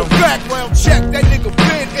background. Background check, that nigga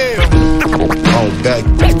been ill. On back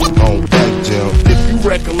jump.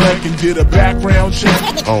 did a background check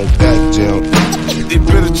on that jump. They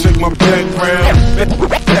better check my background.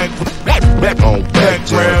 On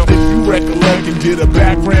background. If you recollect and did a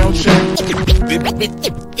background check,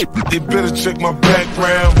 they better check my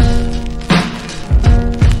background.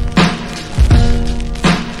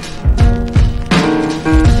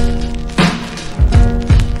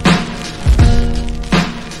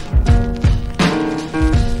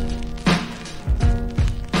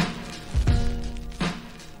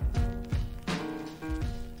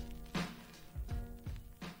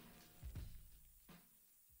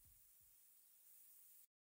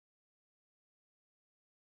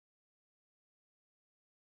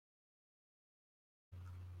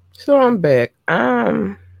 So I'm back.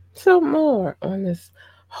 So more on this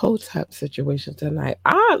Hotep situation tonight.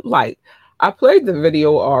 I played the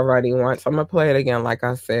video already once. I'm gonna play it again, like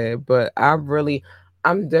I said, but I'm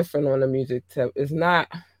different on the music tip. It's not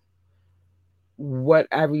what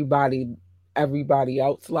everybody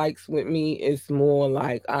else likes with me. It's more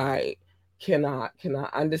like can I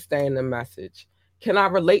understand the message? Can I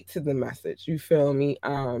relate to the message? You feel me?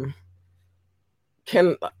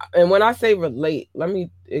 And when I say relate, let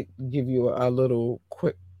me give you a little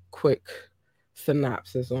quick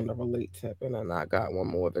synopsis on the relate tip, and then I got one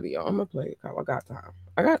more video. I'm gonna play it.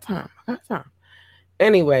 I got time.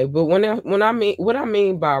 Anyway, but what I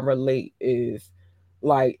mean by relate is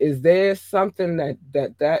like, is there something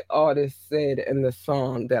that artist said in the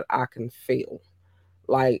song that I can feel?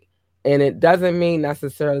 Like, and it doesn't mean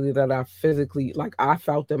necessarily that I physically, like, I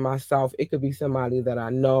felt it myself. It could be somebody that I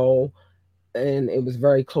know, and it was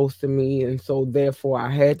very close to me, and so therefore I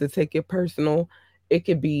had to take it personal. It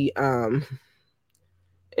could be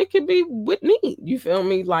with me. You feel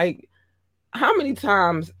me? Like, how many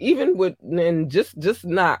times, even with, and just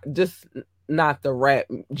not the rap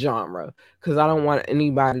genre, because I don't want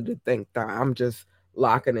anybody to think that I'm just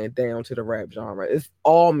locking it down to the rap genre. It's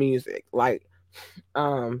all music. Like,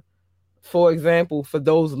 for example, for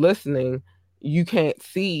those listening, you can't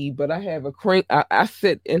see, but I have a crane. I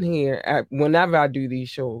sit in here whenever I do these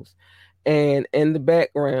shows, and in the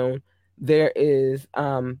background there is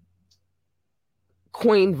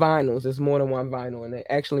Queen vinyls. There's more than one vinyl, and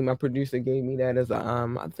actually my producer gave me that as a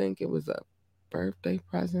I think it was a birthday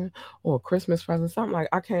present or a Christmas present, something like,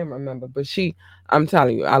 I can't remember. But I'm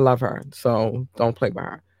telling you, I love her, so don't play by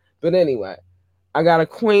her. But anyway, I got a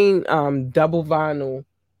Queen double vinyl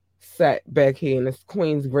set back here, and it's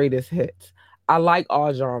Queen's greatest hits. I like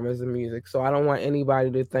all genres of music, so I don't want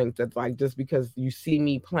anybody to think that, like, just because you see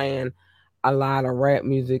me playing a lot of rap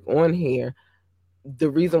music on here, the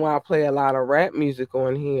reason why I play a lot of rap music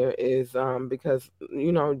on here is because,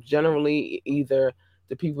 you know, generally either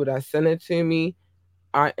the people that send it to me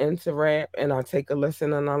are into rap and I take a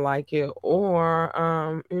listen and I like it,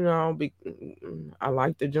 or you know, I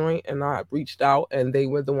like the joint and I reached out and they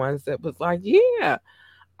were the ones that was like, yeah,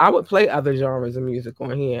 I would play other genres of music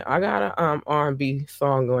on here. I got a R&B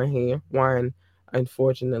song on here, one,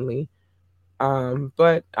 unfortunately.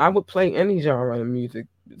 But I would play any genre of music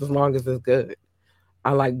as long as it's good.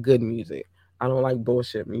 I like good music. I don't like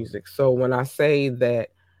bullshit music. So when I say that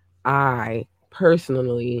I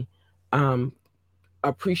personally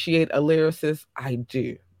appreciate a lyricist, I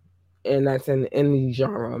do. And that's in any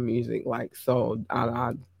genre of music. Like, so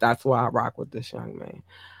that's why I rock with this young man.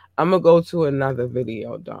 I'm going to go to another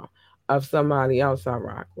video, though, of somebody else I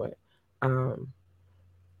rock with.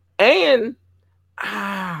 And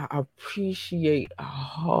I appreciate a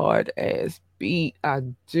hard-ass beat. I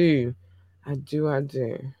do. I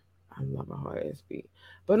love a hard-ass beat.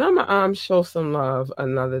 But I'm going to show some love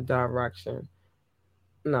another direction.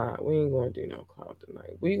 Nah, we ain't going to do no cloud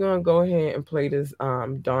tonight. We're going to go ahead and play this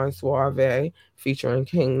Don Suave featuring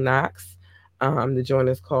King Knox. The joint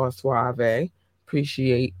is called Suave.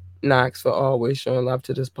 Appreciate Knox for always showing love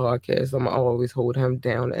to this podcast. I'm going to always hold him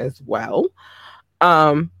down as well.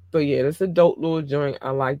 But yeah, it's a dope little joint.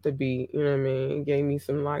 I like the beat, you know what I mean? It gave me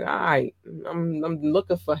some, like, all right, I'm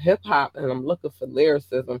looking for hip-hop and I'm looking for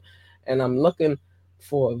lyricism and I'm looking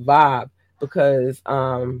for a vibe because,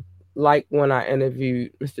 like when I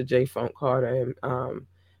interviewed Mr. J. Funk Carter and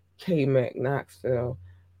K-Mac Knoxville,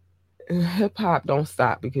 hip-hop don't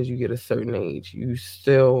stop because you get a certain age. You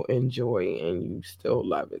still enjoy and you still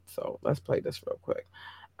love it. So let's play this real quick.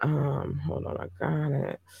 Hold on, I got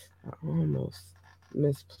it. I almost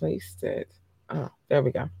misplaced it. Oh, there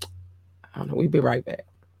we go. I don't know. We'll be right back.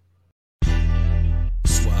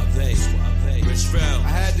 Suave, Rich Rel. I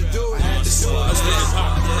had to do it. Let's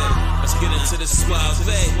get into the Suave.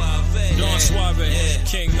 Don Suave,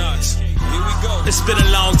 King Knox. Here we go. It's been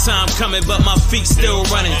a long time coming, but my feet still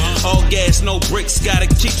running. All gas, no bricks, gotta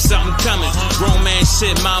keep something coming. Grown man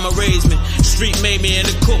shit, mama raised me. Street made me in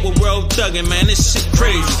the court with world thuggin', man, this shit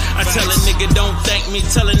crazy. I tell a nigga don't thank me,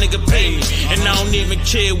 tell a nigga pay me. And I don't even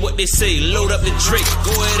care what they say, load up the Drake.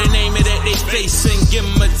 Go ahead and name it at they face and give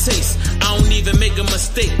them a taste. I don't even make a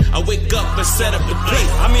mistake, I wake up and set up the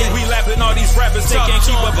plate. I mean, we lapping all these rappers, they can't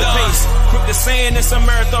keep up the pace. Quick to saying it's a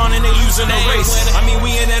marathon and they losing the race. I mean,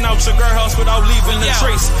 we in and out your girl house without leaving a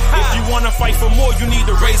trace. If you wanna fight for more, you need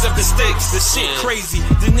to raise up the stakes. The shit crazy,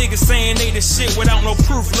 the niggas saying they the shit without no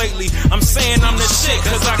proof lately. I'm saying I'm the shit,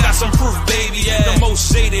 cause I got some proof, baby. The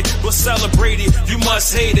most shaded, but celebrated. You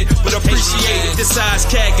must hate it, but appreciate it. This size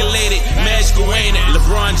calculated, magical ain't it?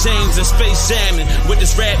 LeBron James and Space Jamming with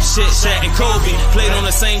this rap shit. Shaq and Kobe played on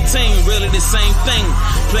the same team, really the same thing.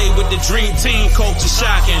 Played with the dream team, culture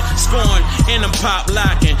shocking. Scoring and I'm pop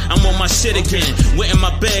locking. I'm on my shit again. Went in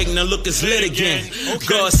my bag, now look, it's lit again.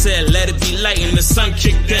 God said, let it be light, and the sun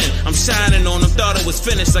kicked in. I'm shining on them, thought it was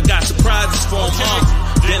finished. I got surprises for them.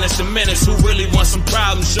 Then it's the menace who really want some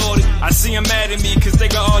problems, shorty. I see them mad at me cause they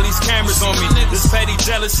got all these cameras on me. This petty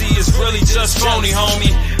jealousy is really just phony,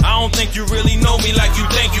 homie. I don't think you really know me like you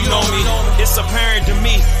think you know me. It's apparent to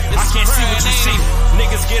me, I can't see what you see.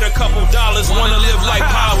 Niggas get a couple dollars, wanna live like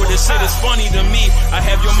power. This shit is funny to me. I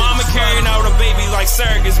have your mama carrying out a baby like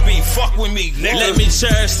surrogates be. Fuck with me, nigga. Let me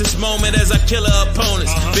cherish this moment as I kill her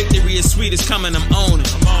opponents. Victory is sweet, it's coming, I'm owning.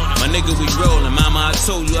 My nigga, we rollin'. Mama, I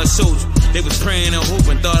told you, I showed you. They was praying and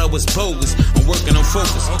hoping, thought I was bogus. I'm working on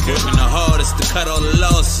focus, working the hardest to cut all the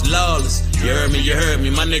losses, lawless. You heard me,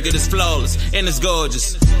 my nigga, this flawless and it's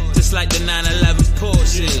gorgeous. Just like the 911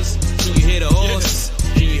 Porsches. Can you hear the horses?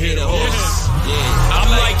 Can you hear the horses? Yeah. I'm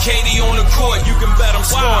like Katie on the court, you can bet I'm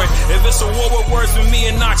scoring. If it's a war with words with me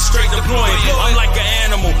and knock straight deploying. I'm like an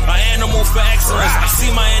animal for excellence. I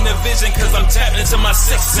see my inner vision cause I'm tapped into my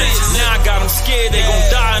sixth sense. Now I got them scared, they gon'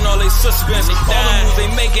 die in all they suspense. All the moves they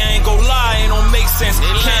make, I ain't gon' lie, ain't don't make sense.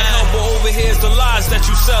 Can't help but overhear the lies that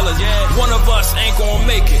you sellin'. One of us ain't gon'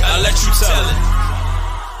 make it, I'll let you tell it.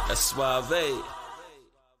 That's suave.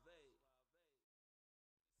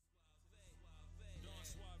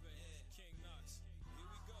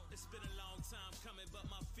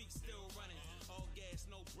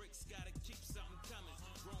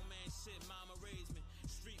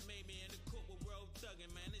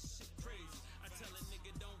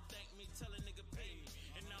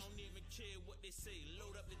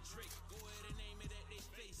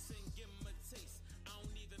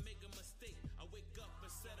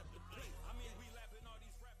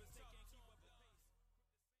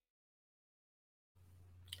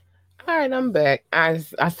 All right, I'm back. I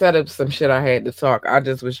set up some shit I had to talk. I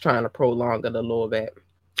just was trying to prolong it a little bit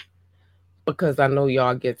because I know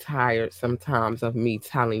y'all get tired sometimes of me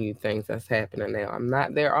telling you things that's happening now.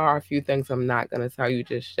 There are a few things I'm not going to tell you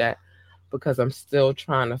just yet because I'm still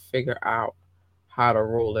trying to figure out how to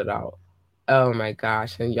roll it out. Oh my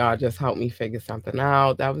gosh. And y'all just helped me figure something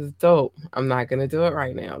out. That was dope. I'm not going to do it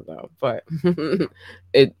right now though, but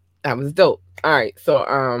that was dope. All right.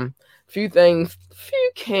 So, few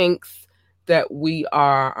kinks that we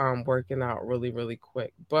are working out really, really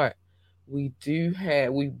quick. But we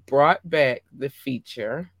brought back the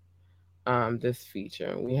feature. This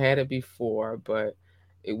feature. We had it before, but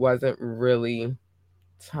it wasn't really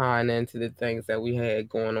tying into the things that we had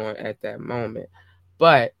going on at that moment.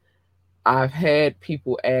 But I've had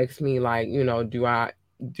people ask me, like, do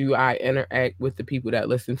I interact with the people that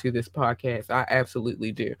listen to this podcast? I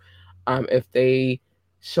absolutely do. If they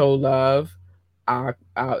show love,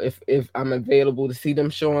 if I'm available to see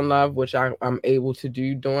them showing love, which I'm able to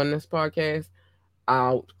do during this podcast,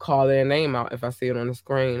 I'll call their name out if I see it on the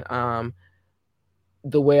screen.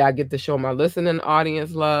 The way I get to show my listening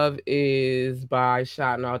audience love is by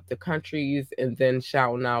shouting out the countries and then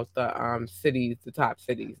shouting out the cities, the top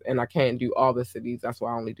cities. And I can't do all the cities. That's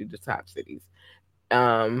why I only do the top cities.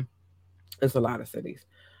 It's a lot of cities.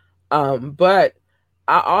 But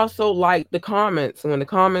I also like the comments. When the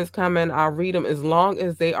comments come in, I read them as long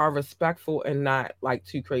as they are respectful and not like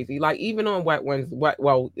too crazy. Like even on Wet Wednesday,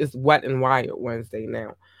 it's Wet and Wired Wednesday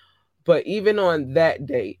now. But even on that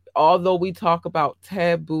day, although we talk about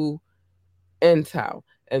taboo intel,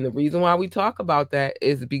 and the reason why we talk about that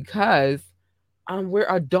is because we're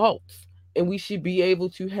adults and we should be able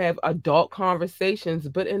to have adult conversations,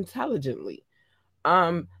 but intelligently.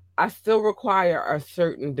 I still require a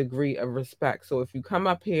certain degree of respect. So if you come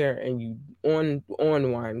up here and you on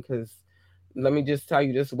one, because let me just tell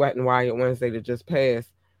you, this Wet and Wired Wednesday that just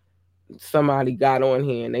passed, somebody got on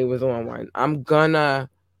here and they was on one. I'm gonna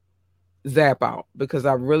zap out, because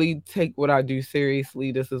I really take what I do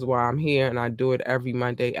seriously. This is why I'm here, and I do it every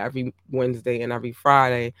Monday, every Wednesday, and every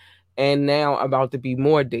Friday, and now about to be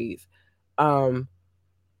more days. Well,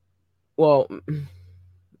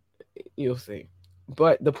 you'll see.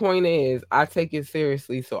 But the point is, I take it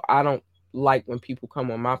seriously, so I don't like when people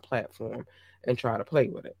come on my platform and try to play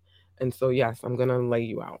with it. And so, yes, I'm going to lay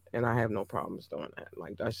you out, and I have no problems doing that.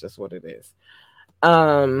 Like, that's just what it is.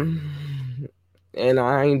 And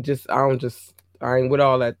I ain't with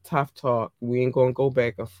all that tough talk. We ain't going to go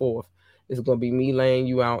back and forth. It's going to be me laying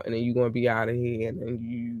you out, and then you're going to be out of here, and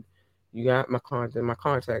then you got my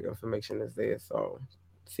contact information is there, so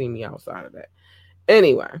see me outside of that.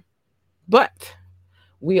 Anyway, but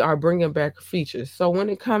we are bringing back features. So when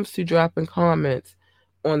it comes to dropping comments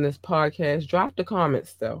on this podcast, drop the comments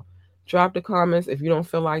still. Drop the comments. If you don't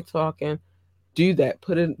feel like talking, do that.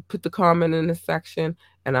 Put the comment in the section,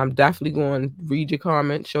 and I'm definitely going to read your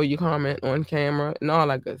comment, show your comment on camera, and all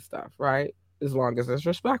that good stuff, right? As long as it's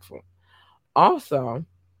respectful. Also,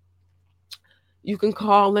 you can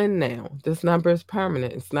call in now. This number is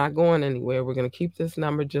permanent. It's not going anywhere. We're going to keep this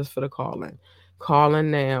number just for the call-in. Call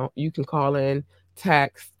in now. You can call in,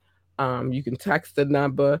 text. You can text the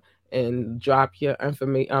number and drop your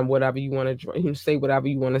information, whatever you want to say, whatever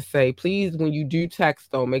you want to say. Please, when you do text,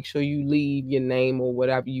 though, make sure you leave your name or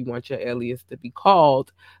whatever you want your alias to be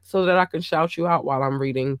called, so that I can shout you out while I'm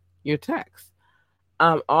reading your text.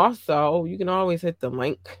 Also, you can always hit the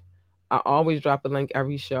link. I always drop a link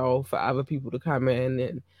every show for other people to come in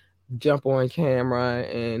and jump on camera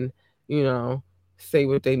and, say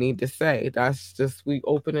what they need to say. That's just, we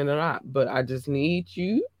opening it up. But I just need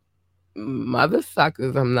you, mother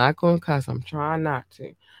suckers, I'm not going to cuss. I'm trying not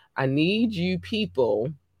to. I need you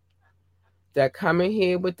people that come in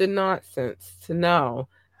here with the nonsense to know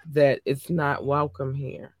that it's not welcome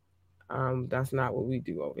here. That's not what we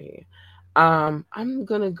do over here. I'm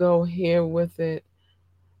going to go here with it.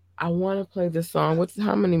 I want to play this song.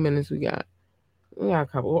 How many minutes we got? We got a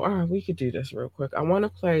couple. All right, we could do this real quick. I want to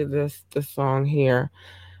play this song here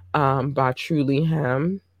by Truly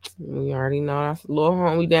Him. We already know that's a little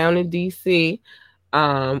homie down in D.C.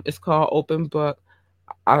 It's called Open Book.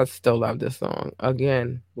 I still love this song.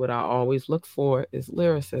 Again, what I always look for is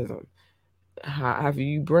lyricism. However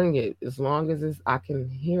you bring it, as long as I can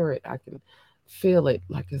hear it, I can feel it,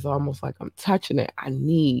 like it's almost like I'm touching it. I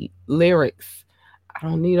need lyrics. I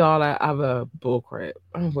don't need all that other bullcrap.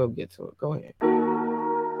 We'll get to it. Go ahead.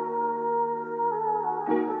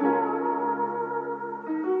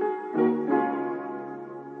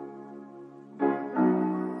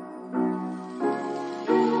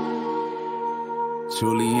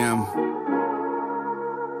 Truly am.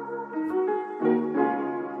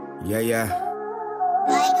 Yeah.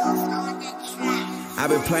 I've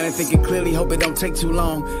been planning, thinking clearly, hope it don't take too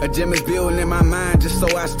long. A gym is building in my mind just so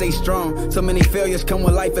I stay strong. So many failures come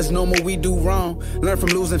with life, it's normal, we do wrong. Learn from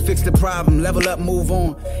losing, fix the problem, level up, move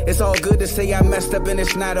on. It's all good to say I messed up and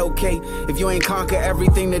it's not okay. If you ain't conquer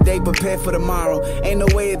everything today, prepare for tomorrow. Ain't no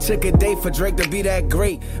way it took a day for Drake to be that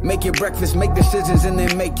great. Make your breakfast, make decisions, and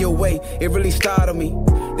then make your way. It really startled me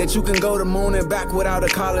that you can go to moon and back without a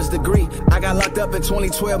college degree. I got locked up in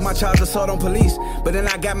 2012, my child assault on police. But then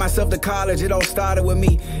I got myself to college, it all started with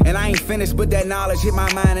me. And I ain't finished, but that knowledge hit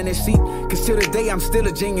my mind in its seat. Cause till today I'm still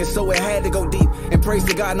a genius, so it had to go deep. And praise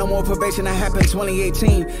to God, no more probation, that happened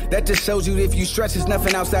 2018. That just shows you that if you stretch, it's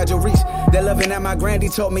nothing outside your reach. That loving that my grandy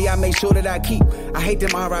taught me, I make sure that I keep. I hate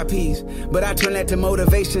them RIPs, but I turn that to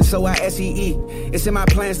motivation, so I SEE. It's in my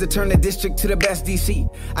plans to turn the district to the best DC.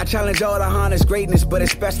 I challenge all the honest greatness, but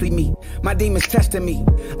especially me. My demons testing me.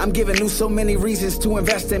 I'm giving you so many reasons to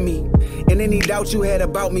invest in me. And any doubt you had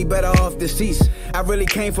about me, better off deceased. I really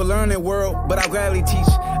came for learning, world, but I'll gladly teach.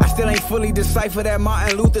 I still ain't fully decipher that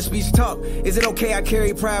Martin Luther speech talk. Is it okay I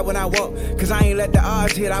carry pride when I walk? Cause I ain't let the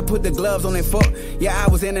odds hit, I put the gloves on and fought. Yeah, I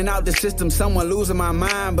was in and out the system, someone losing my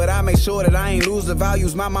mind, but I make sure that I ain't lose the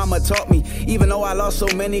values my mama taught me. Even though I lost so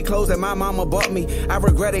many clothes that my mama bought me, I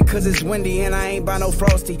regret it cause it's windy and I ain't buy no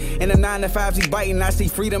Frosty. And the 9 to 5s he biting, I see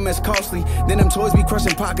freedom as costly. Then them toys be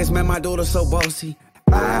crushing pockets, man, my daughter's so bossy.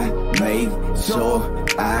 I make sure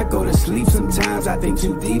I go to sleep sometimes. I think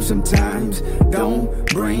too deep sometimes. Don't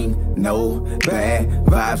bring no bad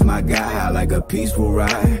vibes, my guy. I like a peaceful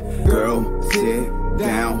ride. Girl, sit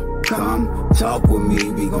down, come talk with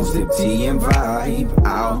me. We gon' sip tea and vibe.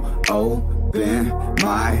 I'll open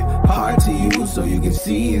my heart to you so you can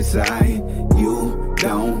see inside. You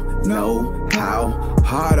don't know how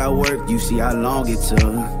hard I work. You see how long it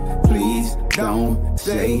took. Please don't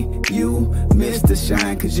say you missed the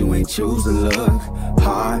shine cause you ain't choose to look.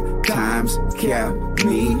 Hard times kept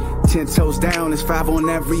me 10 toes down, it's 5 on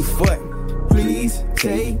every foot. Please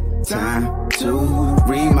take time to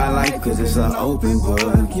read my life, cause it's an open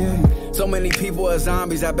book, yeah. So many people are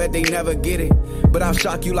zombies, I bet they never get it. But I'll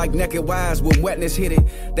shock you like Naked Wise when wetness hit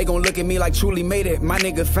it. They gon' look at me like truly made it. My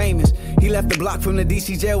nigga famous. He left the block from the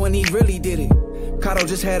DC jail when he really did it. Kato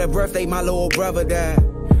just had a birthday, my little brother died.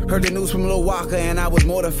 Heard the news from Lil Walker and I was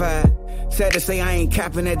mortified. Sad to say I ain't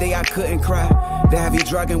capping, that day I couldn't cry. The heavy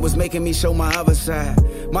drugging was making me show my other side.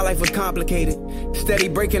 My life was complicated. Steady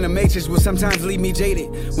breaking the matrix would sometimes leave me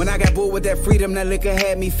jaded. When I got bored with that freedom, that liquor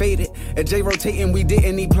had me faded. At J rotating, we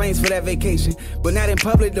didn't need planes for that vacation. But not in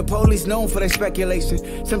public, the police known for their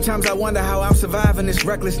speculation. Sometimes I wonder how I'm surviving this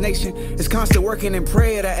reckless nation. It's constant working and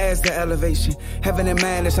prayer that adds the elevation. Heaven and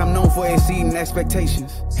madness, I'm known for exceeding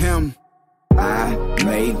expectations. I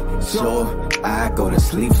make sure I go to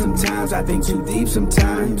sleep sometimes. I think too deep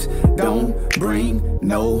sometimes. Don't bring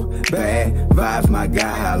no bad vibes, my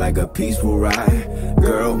guy. I like a peaceful ride.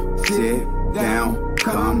 Girl, sit down,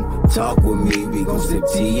 come talk with me. We gon' sip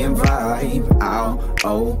tea and vibe. I'll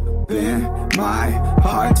open my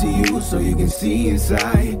heart to you so you can see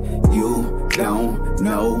inside. You don't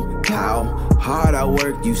know how hard I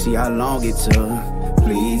work. You see how long it took.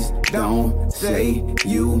 Please don't say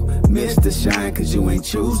you missed the shine, cause you ain't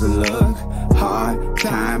choose to look. Hard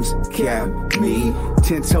times kept me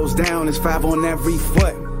 10 toes down, it's 5 on every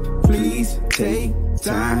foot. Please take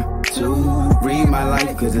time to read my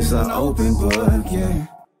life, cause it's an open book, yeah.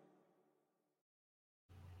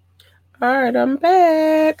 Alright, I'm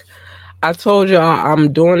back. I told y'all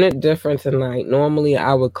I'm doing it different tonight. Normally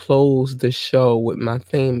I would close the show with my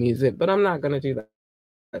theme music, but I'm not gonna do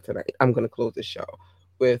that tonight. I'm gonna close the show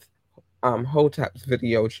with Hotep's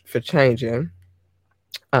video for Changing.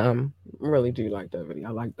 Really do like that video.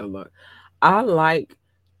 I like the look. I like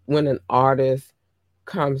when an artist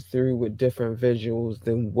comes through with different visuals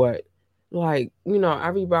than what, like, you know,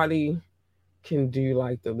 everybody can do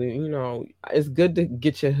like the, you know, it's good to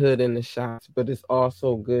get your hood in the shots, but it's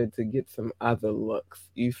also good to get some other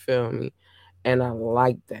looks. You feel me? And I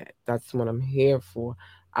like that. That's what I'm here for.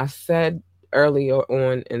 I said earlier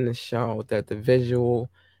on in the show that the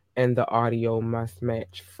visual and the audio must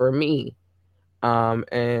match for me.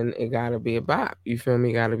 And it gotta be a bop. You feel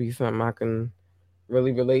me? Gotta be something I can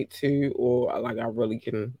really relate to, or like I really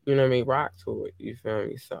can, you know what I mean, rock to it. You feel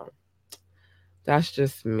me? So that's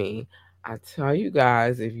just me. I tell you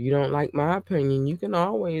guys, if you don't like my opinion, you can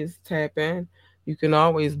always tap in. You can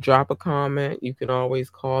always drop a comment. You can always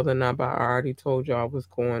call the number. I already told y'all what's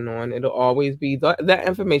going on. It'll always be, that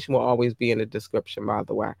information will always be in the description, by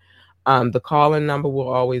the way. The call-in number will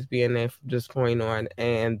always be in there from this point on,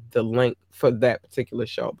 and the link for that particular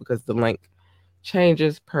show, because the link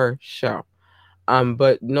changes per show.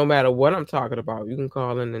 But no matter what I'm talking about, you can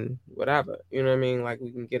call in and whatever. You know what I mean? Like,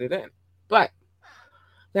 we can get it in. But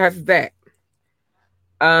that's that.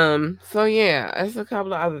 So yeah, there's a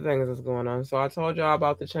couple of other things that's going on. So I told y'all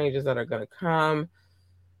about the changes that are gonna come.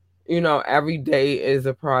 You know, every day is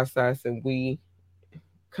a process, and we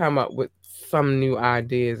come up with some new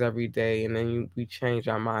ideas every day, and then we change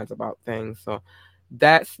our minds about things. So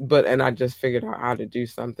that's, and I just figured out how to do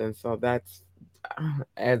something. So that's,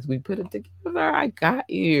 as we put it together, I got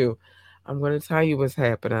you. I'm going to tell you what's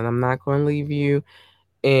happening. I'm not going to leave you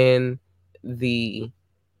in the,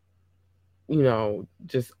 you know,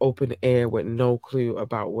 just open air with no clue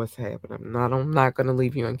about what's happening. I'm not going to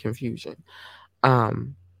leave you in confusion.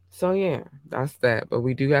 So yeah, that's that. But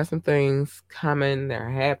we do got some things coming. They're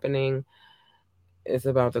happening. It's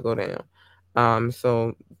about to go down.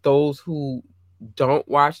 So those who don't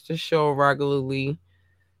watch the show regularly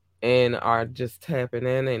and are just tapping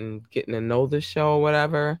in and getting to know the show or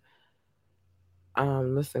whatever,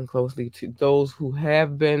 listen closely. To those who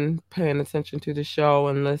have been paying attention to the show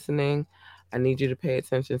and listening, I need you to pay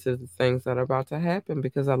attention to the things that are about to happen,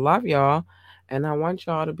 because I love y'all and I want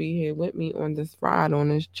y'all to be here with me on this ride, on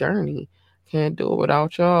this journey. Can't do it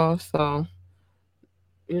without y'all. So,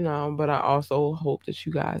 you know, but I also hope that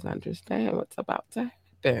you guys understand what's about to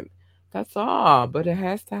happen. That's all, but it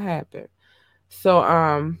has to happen. So,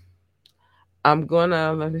 I'm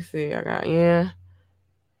gonna, let me see,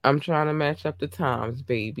 I'm trying to match up the times,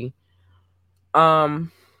 baby.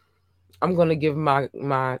 I'm gonna give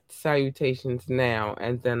my salutations now,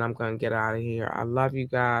 and then I'm gonna get out of here. I love you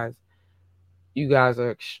guys. You guys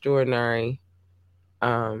are extraordinary.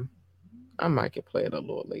 I might get played a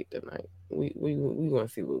little late tonight. We gonna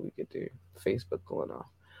see what we could do. Facebook going off.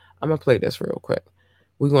 I'm gonna play this real quick.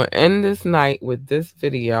 We're gonna end this night with this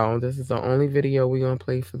video. This is the only video we're gonna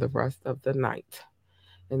play for the rest of the night.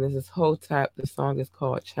 And this is Hotep. The song is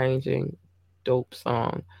called Changing. Dope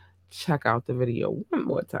song. Check out the video one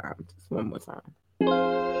more time. Just one more time.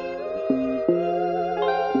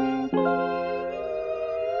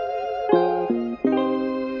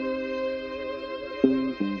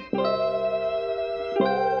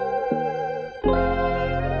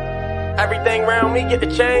 everything around me get to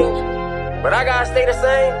change, but I gotta stay the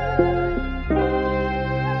same.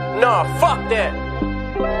 Nah, fuck that.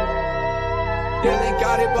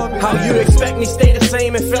 How you expect me stay the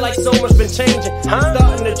same and feel like so much been changing? It's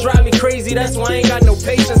starting to drive me crazy, that's why I ain't got no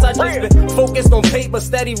patience. I just been focused on paper,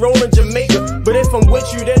 steady rolling Jamaica. But if I'm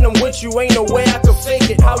with you, then I'm with you, ain't no way I can fake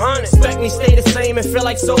it. How you expect me stay the same and feel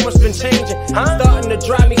like so much been changing? It's starting to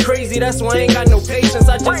drive me crazy, that's why I ain't got no patience.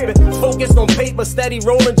 I just been focused on paper, steady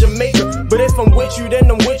rolling Jamaica. But if I'm with you, then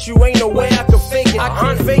I'm with you, ain't no way I can fake it. I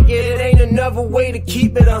can't fake it, it ain't another way to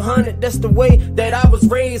keep it 100. That's the way that I was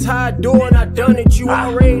raised, how I do and I done it. You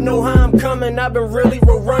already know how I'm coming, I've been really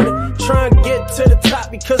road running. Trying to get to the top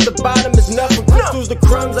because the bottom is nothing. Crystals the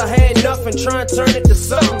crumbs, I had nothing. Trying to turn it to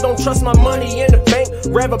something. Don't trust my money in the bank,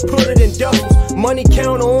 rather put it in duffels. Money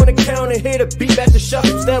counter on the counter, hit a beat back to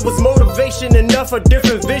shuffles. That was motivation enough for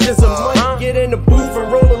different visions of money. Get in the booth and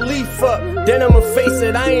roll a leaf up, then I'ma face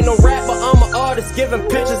it. I ain't no rapper, I'm an artist, giving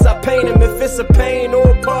pictures, I paint them. If it's a pain or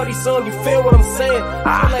a party song, you feel what I'm saying.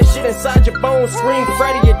 Feel that shit inside your bones, scream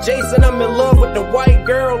Freddy or Jason. I'm in love with the white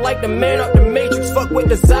girl, like the man up the Matrix. Fuck with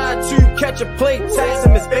the side too, catch a plate. Tax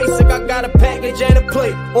him is basic, I got a package and a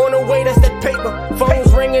plate. On the way, that's that paper.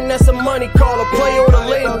 Phones ringing, that's a money call, a play on the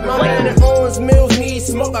label. My man at Owens Mills needs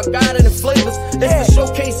smoke, I got it in flavors. This a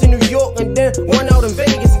showcase in New York and then one out in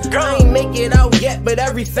Vegas. I ain't make it out yet, but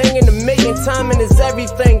everything in the making. Timing is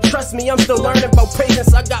everything, trust me, I'm still learning about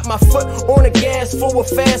patience. I got my foot on the gas, forward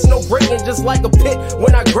fast, no braking. Just like a pit,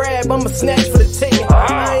 when I grab, I'ma snatch for the ticket.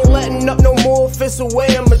 I ain't letting up no more, if it's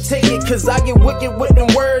away, I'ma take it. Cause I get wicked with them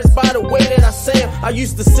words by the way that I say them. I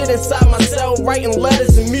used to sit inside my cell writing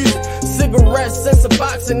letters and music. Cigarettes, sense of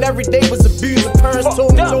box, and every day was abusing. Parents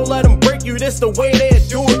told me don't let them break you, this the way they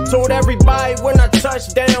do it. Told everybody when I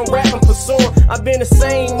touched down, rapping for sore. I've been the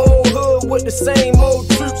same old hood with the same old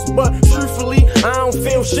troops, but truthfully, I don't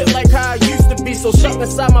feel shit like how I used to be. So stuck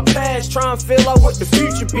inside my past, try and feel out what the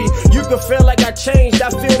future be. You can feel like I changed, I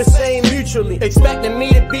feel the same mutually. Expecting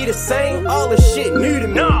me to be the same, all this shit new to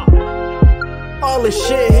me. All this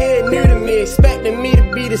shit here new to me. Expecting me to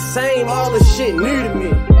be the same, all this shit new to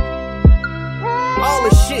me. All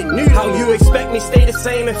this shit new. How you expect me stay the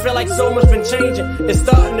same and feel like so much been changing? It's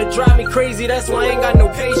starting to drive me crazy, that's why I ain't got no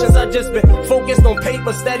patience. I just been focused on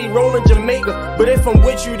paper, steady rolling Jamaica. But if I'm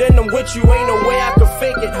with you, then I'm with you, ain't no way I can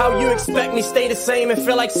fake it. How you expect me stay the same and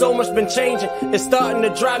feel like so much been changing? It's starting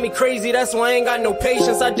to drive me crazy, that's why I ain't got no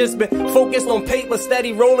patience. I just been focused on paper,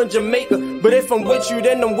 steady rolling Jamaica. But if I'm with you,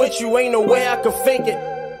 then I'm with you, ain't no way I can fake it.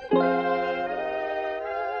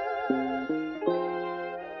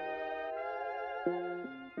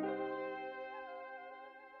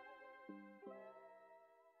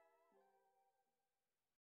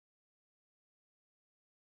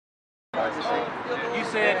 You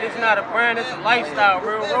said this not a brand, it's a lifestyle,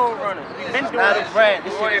 real road runners. We been doing not this a brand,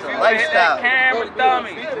 shit. this shit is a If you lifestyle. hit that camera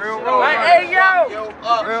dummy, real road runners. Hey, yo! Real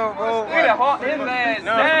road runners. We done hawked his ass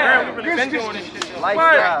down. We really been doing this shit.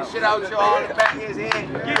 Lifestyle. Shit out your all the back of his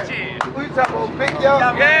head. Get you. Who you talking about, Big Yo?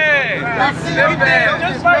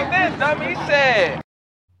 Yeah. Just like this, dummy, he said.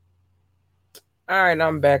 All right,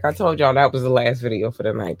 I'm back. I told y'all that was the last video for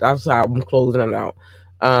the night. That's how I'm closing it out.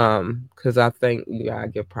 Because I think you gotta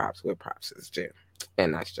give props where props is due.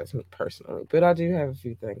 And that's just me personally. But I do have a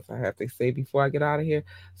few things I have to say before I get out of here.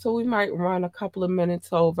 So we might run a couple of minutes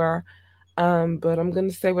over. But I'm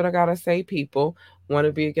gonna say what I gotta say, people. Want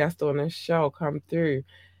to be a guest on this show, come through.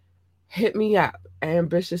 Hit me up,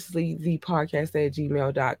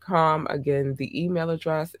 ambitiouslythepodcast@gmail.com. Again, the email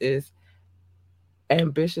address is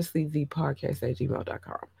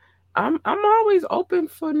ambitiouslythepodcast@gmail.com. I'm always open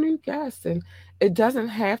for new guests, and it doesn't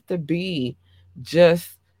have to be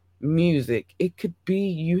just music. It could be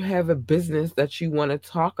you have a business that you want to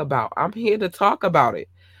talk about. I'm here to talk about it.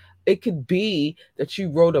 It could be that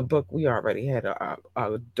you wrote a book. We already had a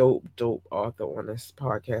dope author on this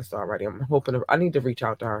podcast already. I'm hoping I need to reach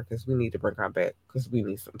out to her because we need to bring her back because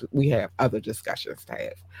we have other discussions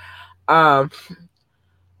to have.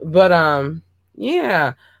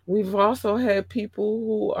 Yeah, we've also had people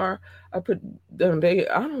who are they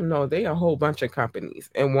a whole bunch of companies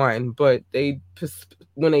in one, but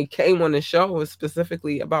when they came on the show, it was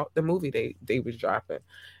specifically about the movie they was dropping,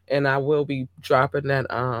 and I will be dropping that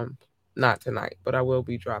not tonight, but I will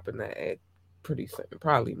be dropping that pretty soon,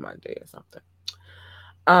 probably Monday or something.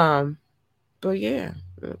 But yeah,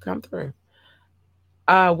 come through.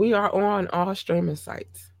 We are on all streaming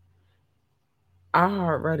sites.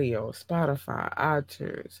 iHeartRadio, Spotify,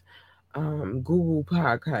 iTunes, Google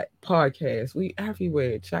Podcast. We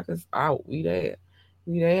everywhere. Check us out. We there,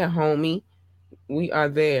 homie. We are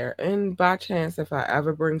there. And by chance, if I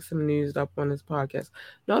ever bring some news up on this podcast,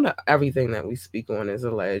 not everything that we speak on is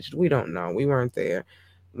alleged. We don't know. We weren't there.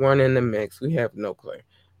 Weren't in the mix. We have no clue.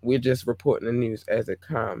 We're just reporting the news as it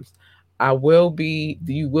comes. You will be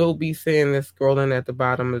seeing this scrolling at the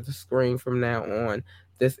bottom of the screen from now on.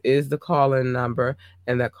 This is the call-in number,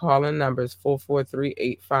 and that call-in number is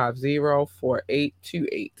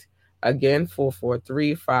 443-850-4828. Again,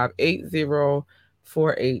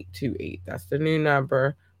 443-580-4828. That's the new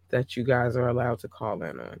number that you guys are allowed to call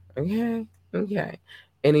in on. Okay.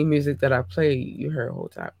 Any music that I play, you heard the whole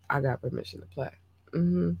time, I got permission to play.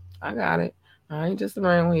 I got it. I ain't just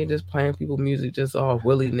around here just playing people music just all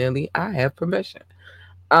willy-nilly. I have permission.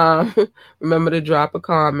 Remember to drop a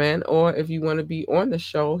comment, or if you want to be on the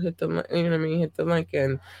show, hit the link,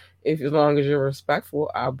 and if as long as you're respectful,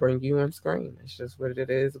 I'll bring you on screen. It's just what it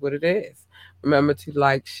is. Remember to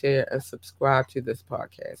like, share, and subscribe to this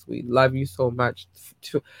podcast. We love you so much.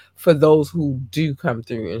 For those who do come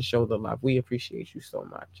through and show the love, we appreciate you so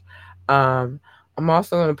much. I'm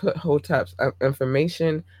also going to put Hotep's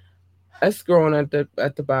information. It's scrolling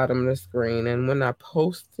at the bottom of the screen, and when I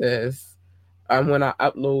post this, when I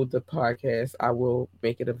upload the podcast, I will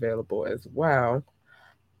make it available as well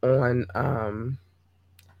on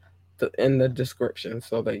in the description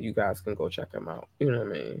so that you guys can go check them out. You know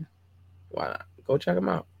what I mean? Why not? Go check them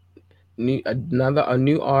out. A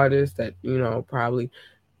new artist that probably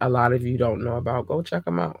a lot of you don't know about. Go check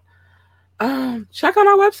them out. Check out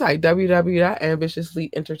our website,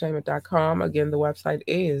 www.ambitiouslyentertainment.com. Again, the website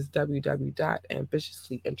is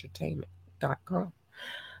www.ambitiouslyentertainment.com.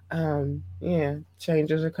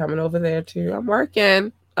 Changes are coming over there too. I'm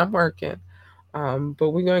working. But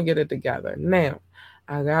we're gonna get it together. Now,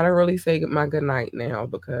 I gotta really say my good night now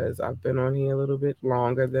because I've been on here a little bit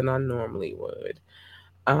longer than I normally would.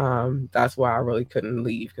 That's why I really couldn't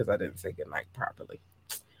leave, because I didn't say good night properly.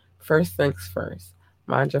 First things first,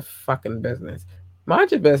 mind your fucking business.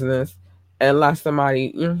 Mind your business unless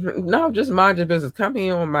somebody just mind your business. Come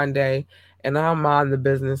here on Monday and I'll mind the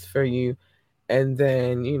business for you. And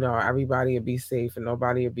then, everybody will be safe and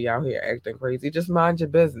nobody will be out here acting crazy. Just mind your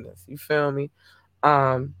business. You feel me?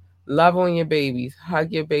 Love on your babies.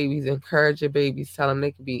 Hug your babies. Encourage your babies. Tell them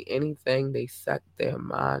they can be anything they set their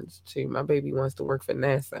minds to. My baby wants to work for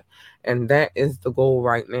NASA. And that is the goal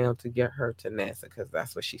right now, to get her to NASA, because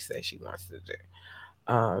that's what she says she wants to do.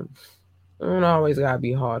 We don't always got to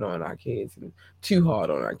be hard on our kids and too hard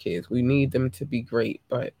on our kids. We need them to be great,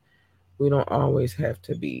 but we don't always have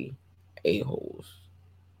to be a-holes.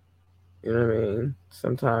 You know what I mean?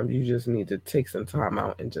 Sometimes you just need to take some time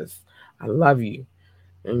out and I love you,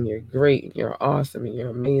 and you're great, and you're awesome, and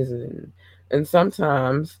you're amazing. And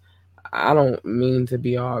sometimes I don't mean to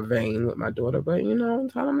be all vain with my daughter, but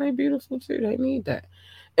tell them they're beautiful too. They need that.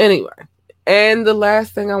 Anyway, and the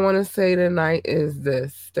last thing I want to say tonight is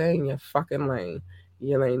this: stay in your fucking lane.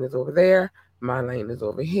 Your lane is over there. My lane is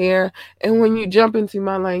over here. And when you jump into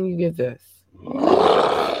my lane, you get this.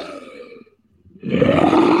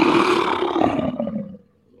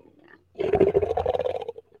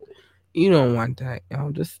 You don't want that,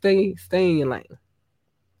 y'all. Just stay in your lane.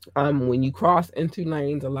 When you cross into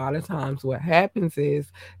lanes, a lot of times what happens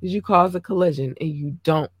is you cause a collision, and you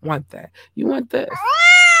don't want that. You want this.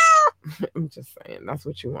 I'm just saying, that's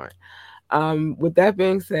what you want. With that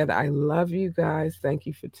being said, I love you guys. Thank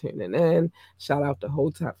you for tuning in. Shout out to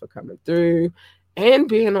Hotep for coming through and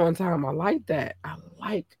being on time. I like that. I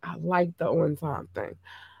like the on time thing.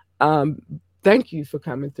 Thank you for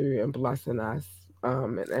coming through and blessing us.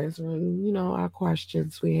 And answering, our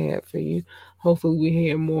questions we had for you. Hopefully we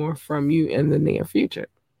hear more from you in the near future.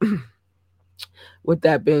 With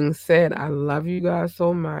that being said, I love you guys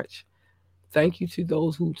so much. Thank you to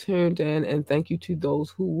those who tuned in, and thank you to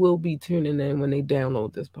those who will be tuning in when they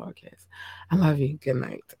download this podcast. I love you. Good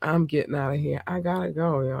night. I'm getting out of here. I gotta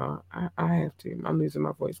go, y'all. I have to. I'm losing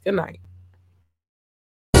my voice. Good night.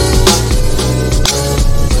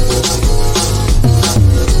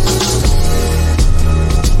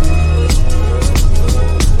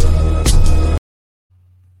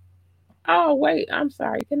 Oh, wait, I'm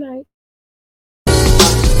sorry. Good night.